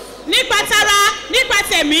areas. Nípa tara, nípa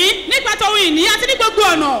tẹ̀mí, nípa tọhun ìní àti ní gbogbo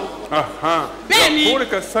ọ̀nà. Aha. Bẹ́ẹ̀ni.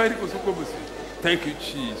 Thank you,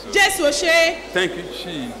 Jesus. Jésù ò ṣe. Thank you,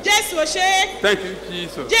 Jesus. Jésù ò ṣe. Thank you,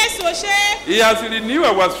 Jesus. Jésù ò ṣe. He has renewed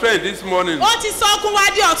our strength this morning. Ó ti sọ okun wa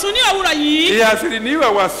di ọ̀tún ní òwúrọ̀ yìí. He has renewed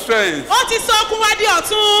our strength. Ó ti sọ okun wa di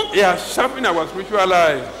ọ̀tún. He has sharpened our spiritual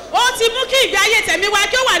life. Ó ti mú kí ìgbé ayé tẹ̀mí wa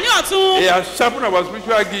kí ó wà ní ọ̀tún. He has sharpened our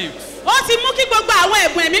spiritual gifts. Ó ti mú kí gbogbo àwọn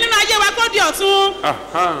ẹ̀bùn ẹ̀mí nínú ayé wa kó di ọ̀tun.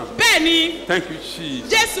 Aha. Bẹ́ẹ̀ni. Thank you, Jesus.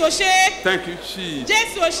 Jésù ò ṣe. Thank you, Jesus.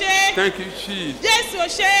 Jésù ò ṣe. Thank you, Jesus. Jésù ò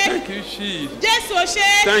ṣe. Thank you, Jesus. Jésù ò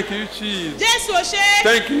ṣe. Thank you, Jesus. Jésù ò ṣe.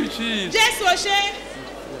 Thank you, Jesus. Jésù ò ṣe.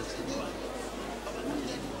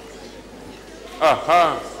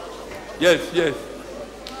 Aha. Yes, yes.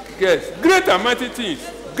 Yes. Great and mighty things.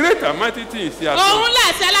 Great and mighty things. He has Òun done.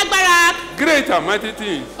 láti alágbára. Great and mighty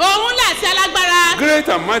things. Òun láti alágbára. Great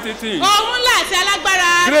and mighty things. Òun láti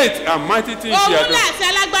alágbára. Great and mighty things. He has Òun done. láti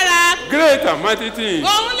alágbára. Great and mighty things.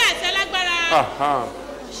 Òun láti alágbára. Aha.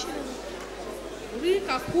 Rí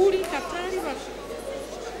kàkúrí kàtàrí wà.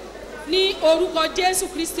 Ní orúkọ Jésù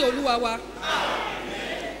Kristi Olúwa wa.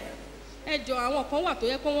 Ẹ jọ àwọn kan wà tó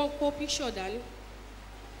yẹ kó wọ́n kó píṣọ̀ dání.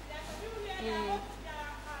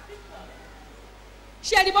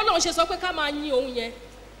 Ṣé ẹni bọ́lá òun ṣe sọ pé ká máa yin òun yẹn?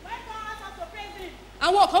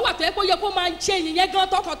 Àwọn kan wà tó yẹ kó máa ṣe ìyẹn gan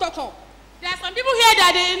tọkàntọkàn. There are some people here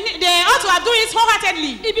that they ought to have done it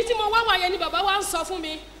wholeheartedly. Ibi tí mo wá wà yẹn ni bàbá wa ń sọ fún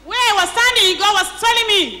mi. Where I was standing, God was telling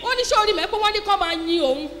me. Ó ní ṣé orí mẹ́pẹ́ wọ́n ní kó máa yin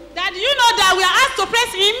òun. That you know that we are asked to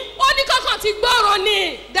praise him. Ó ní kọ́kàn ti gbọ́rọ̀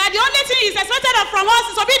ni. That the only thing is expected from us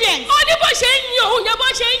is obedience. Ó ní bó ṣe ń yin òun yẹn bó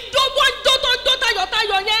ṣe ń dó bó ń dó tó ń dó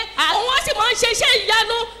tayọ̀tayọ̀ yẹn.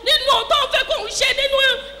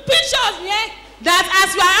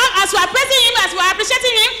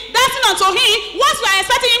 appreciating him, dancing unto him, what we are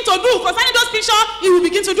expecting him to do concerning those pictures, he will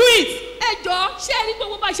begin to do it. ẹjọ ṣé ẹ rí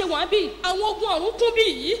gbogbo bá ṣe wọ́n bí àwọn ogun ọ̀run kún bí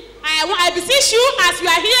yìí. I beseech you, as we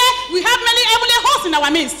are here, we have many heavenly hosts in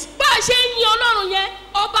our midst. bá a ṣe ń yin ọlọ́run yẹn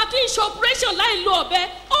ọba tí ń ṣe operation láì lo ọ̀bẹ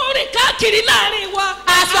ó rìn káàkiri láàrin wa.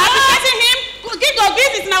 As we are appreciating him, King of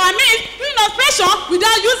Kings is in our midst, doing operation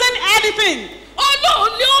without using anything.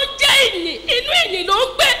 ọlọ́run ni ó jẹ́ ìyìn inú ìyìn ló ń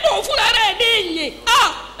gbé òun fúnra rẹ̀ ní ìyìn.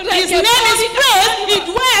 His name is praise, he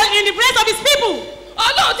dwells in the praise of his people.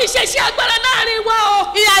 ọlọ́run ti ṣe iṣẹ́ agbára láàrin wa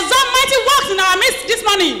o. He has done mighty works in our midst this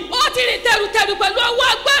morning. ó ti rìn tẹrùtẹrù pẹ̀lú ọwọ́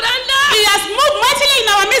agbára ńlá. He has moved mightily in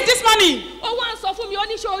our midst this morning. ó wá ń sọ fún mi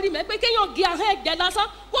oníṣẹ́ orí mi pé kéèyàn gé ahọ́n ẹ̀jẹ̀ lásán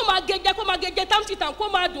kó máa gẹ́gẹ́ támtìtàn kó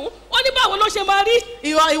máa dùn ó ní báwo ló ṣe máa rí.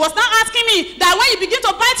 He was now asking me that when you begin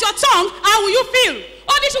to bite your tongue, how will you feel?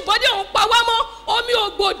 ó ní ṣùgbọ́n ní òun pa wá mọ́ omi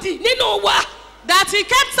ògbòdì nínú wa. That he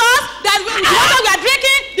kept us, that the water we are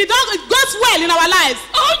drinking, it goes well in our lives.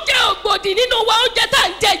 oúnjẹ ògbòdì nínú wa oúnjẹ tá à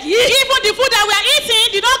ń jẹ yìí. Even the food that we are eating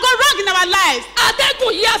did not go wrong in our lives.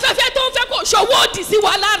 atẹ́gùn yìí afẹ́fẹ́ tó ń fẹ́ kó ṣòwò òdì sí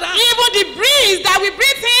wa lára. Even the breeze that we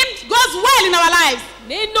breathe in goes well in our lives.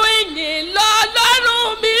 nínú ìyìn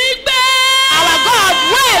lọ́lọ́run mi gbé. Our God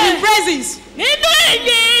well in praises. nínú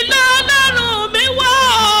ìyìn lọ́lọ́run mi wọ̀.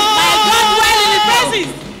 My God well in the praises.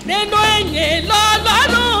 nínú ìyìn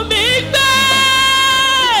lọ́lọ́run mi gbé.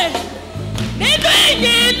 nínú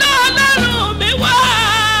ìyìn lọ́lọ́run mi wọ̀.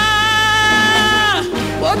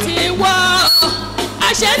 bó ti wọ̀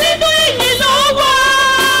àṣẹ nínú ìyìn ló wọ̀.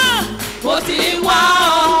 bó ti wọ̀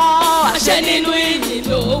àṣẹ nínú ìyìn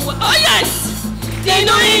ló wọ̀. oh yes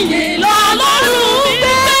nínú ìyìn lọ́lọ́run mi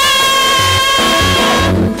gbé.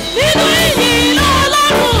 nínú ìyìn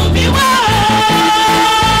lọ́lọ́run mi wọ̀.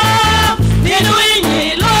 nínú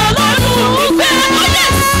ìyìn lọ́lọ́run mi gbé. oh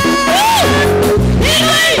yes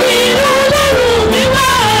nínú ìyìn lọ́lọ́run mi wọ̀.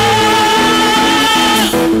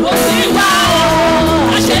 ó ti wá o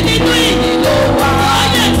àṣẹ nínú ìyìn ló wọ̀. oh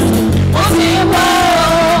yes ó ti wá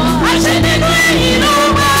o àṣẹ nínú ìyìn ló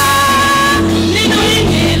wọ̀. nínú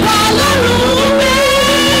ìyìn lọ́lọ́run mi.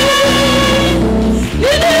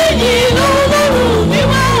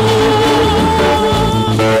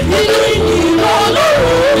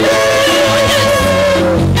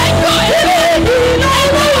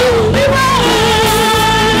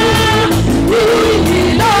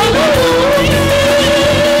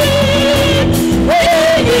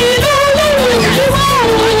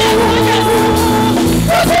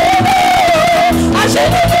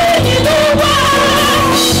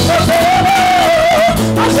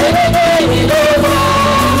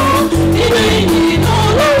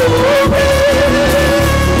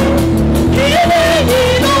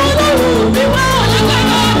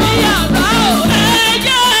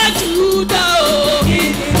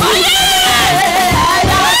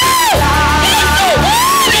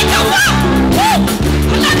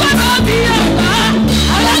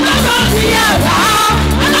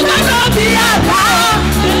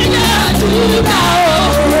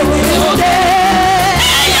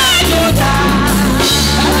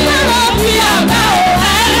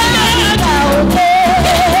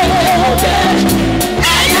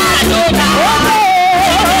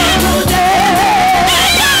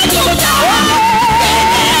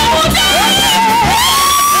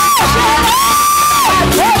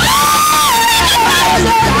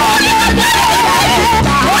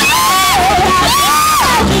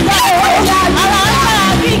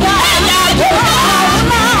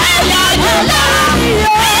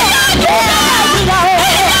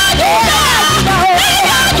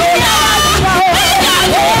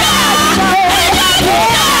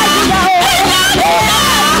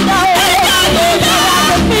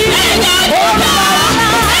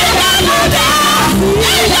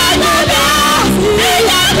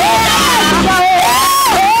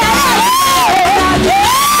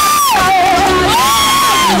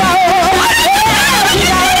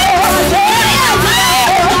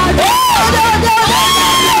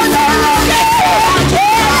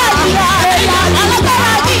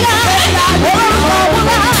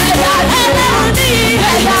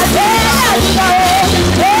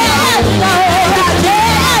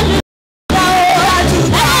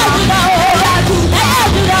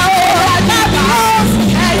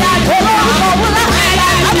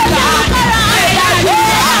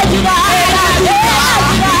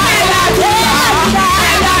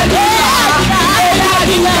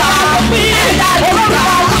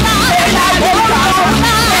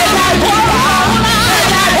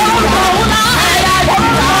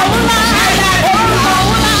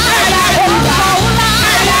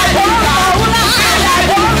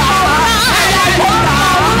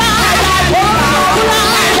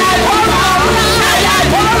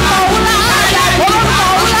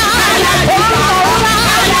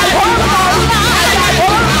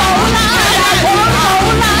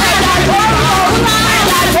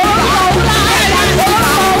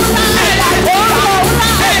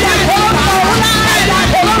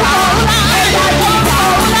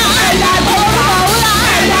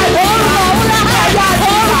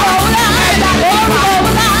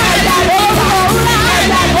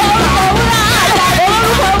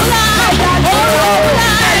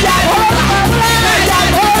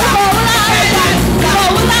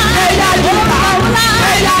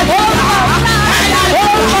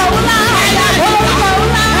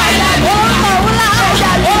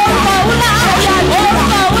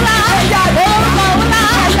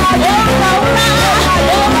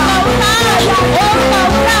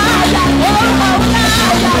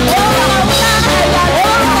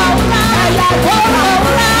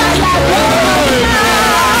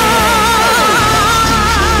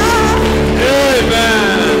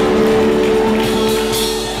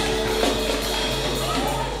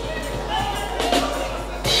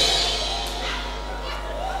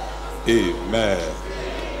 Amen.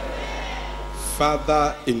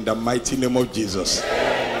 Father, in the mighty name of Jesus.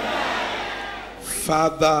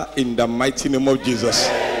 Father, in the mighty name of Jesus.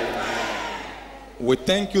 We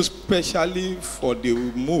thank you specially for the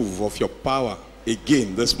move of your power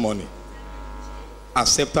again this morning.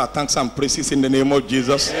 Accept our thanks and praises in the name of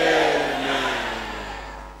Jesus.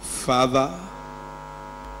 Father,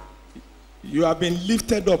 you have been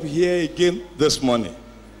lifted up here again this morning.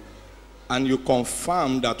 And you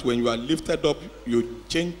confirm that when you are lifted up, you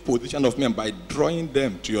change position of men by drawing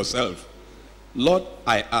them to yourself. Lord,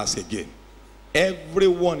 I ask again,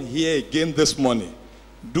 everyone here again this morning,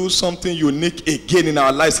 do something unique again in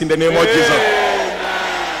our lives in the name of Jesus.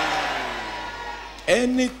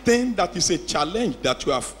 Anything that is a challenge that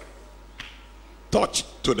you have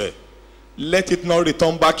touched today, let it not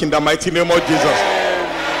return back in the mighty name of Jesus.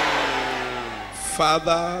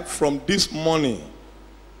 Father, from this morning,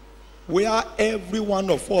 where every one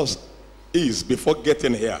of us is before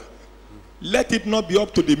getting here, let it not be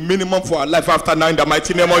up to the minimum for our life after now in the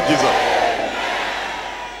mighty name of Jesus.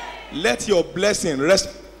 Let your blessing rest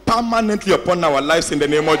permanently upon our lives in the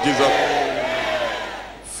name of Jesus.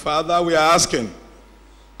 Father, we are asking,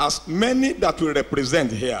 as many that we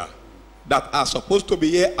represent here, that are supposed to be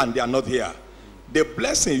here and they are not here, the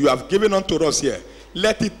blessing you have given unto us here,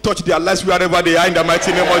 let it touch their lives wherever they are in the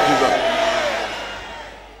mighty name of Jesus.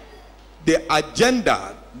 The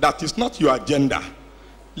agenda that is not your agenda,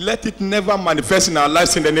 let it never manifest in our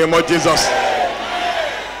lives in the name of Jesus.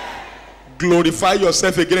 Glorify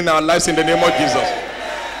yourself again in our lives in the name of Jesus.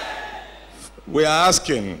 We are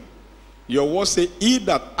asking, your word say, he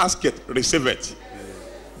that asketh, receiveth.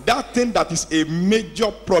 That thing that is a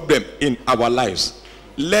major problem in our lives,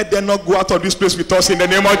 let them not go out of this place with us in the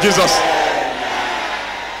name of Jesus.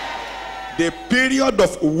 The period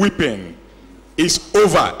of weeping is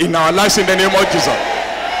over in our lives in the name of Jesus.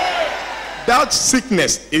 That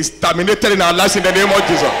sickness is terminated in our lives in the name of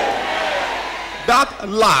Jesus. That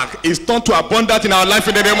lack is turned to abundance in our life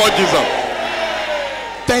in the name of Jesus.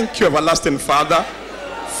 Thank you, everlasting Father,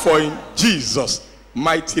 for in Jesus'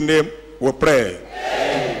 mighty name we pray.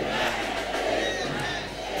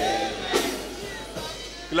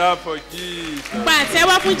 Clap for Jesus.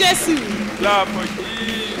 Pàtẹ́wọ́ fún Jésù. Clap for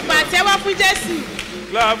Jesus. Pàtẹ́wọ́ fún Jésù.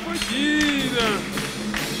 Clap for Jesus.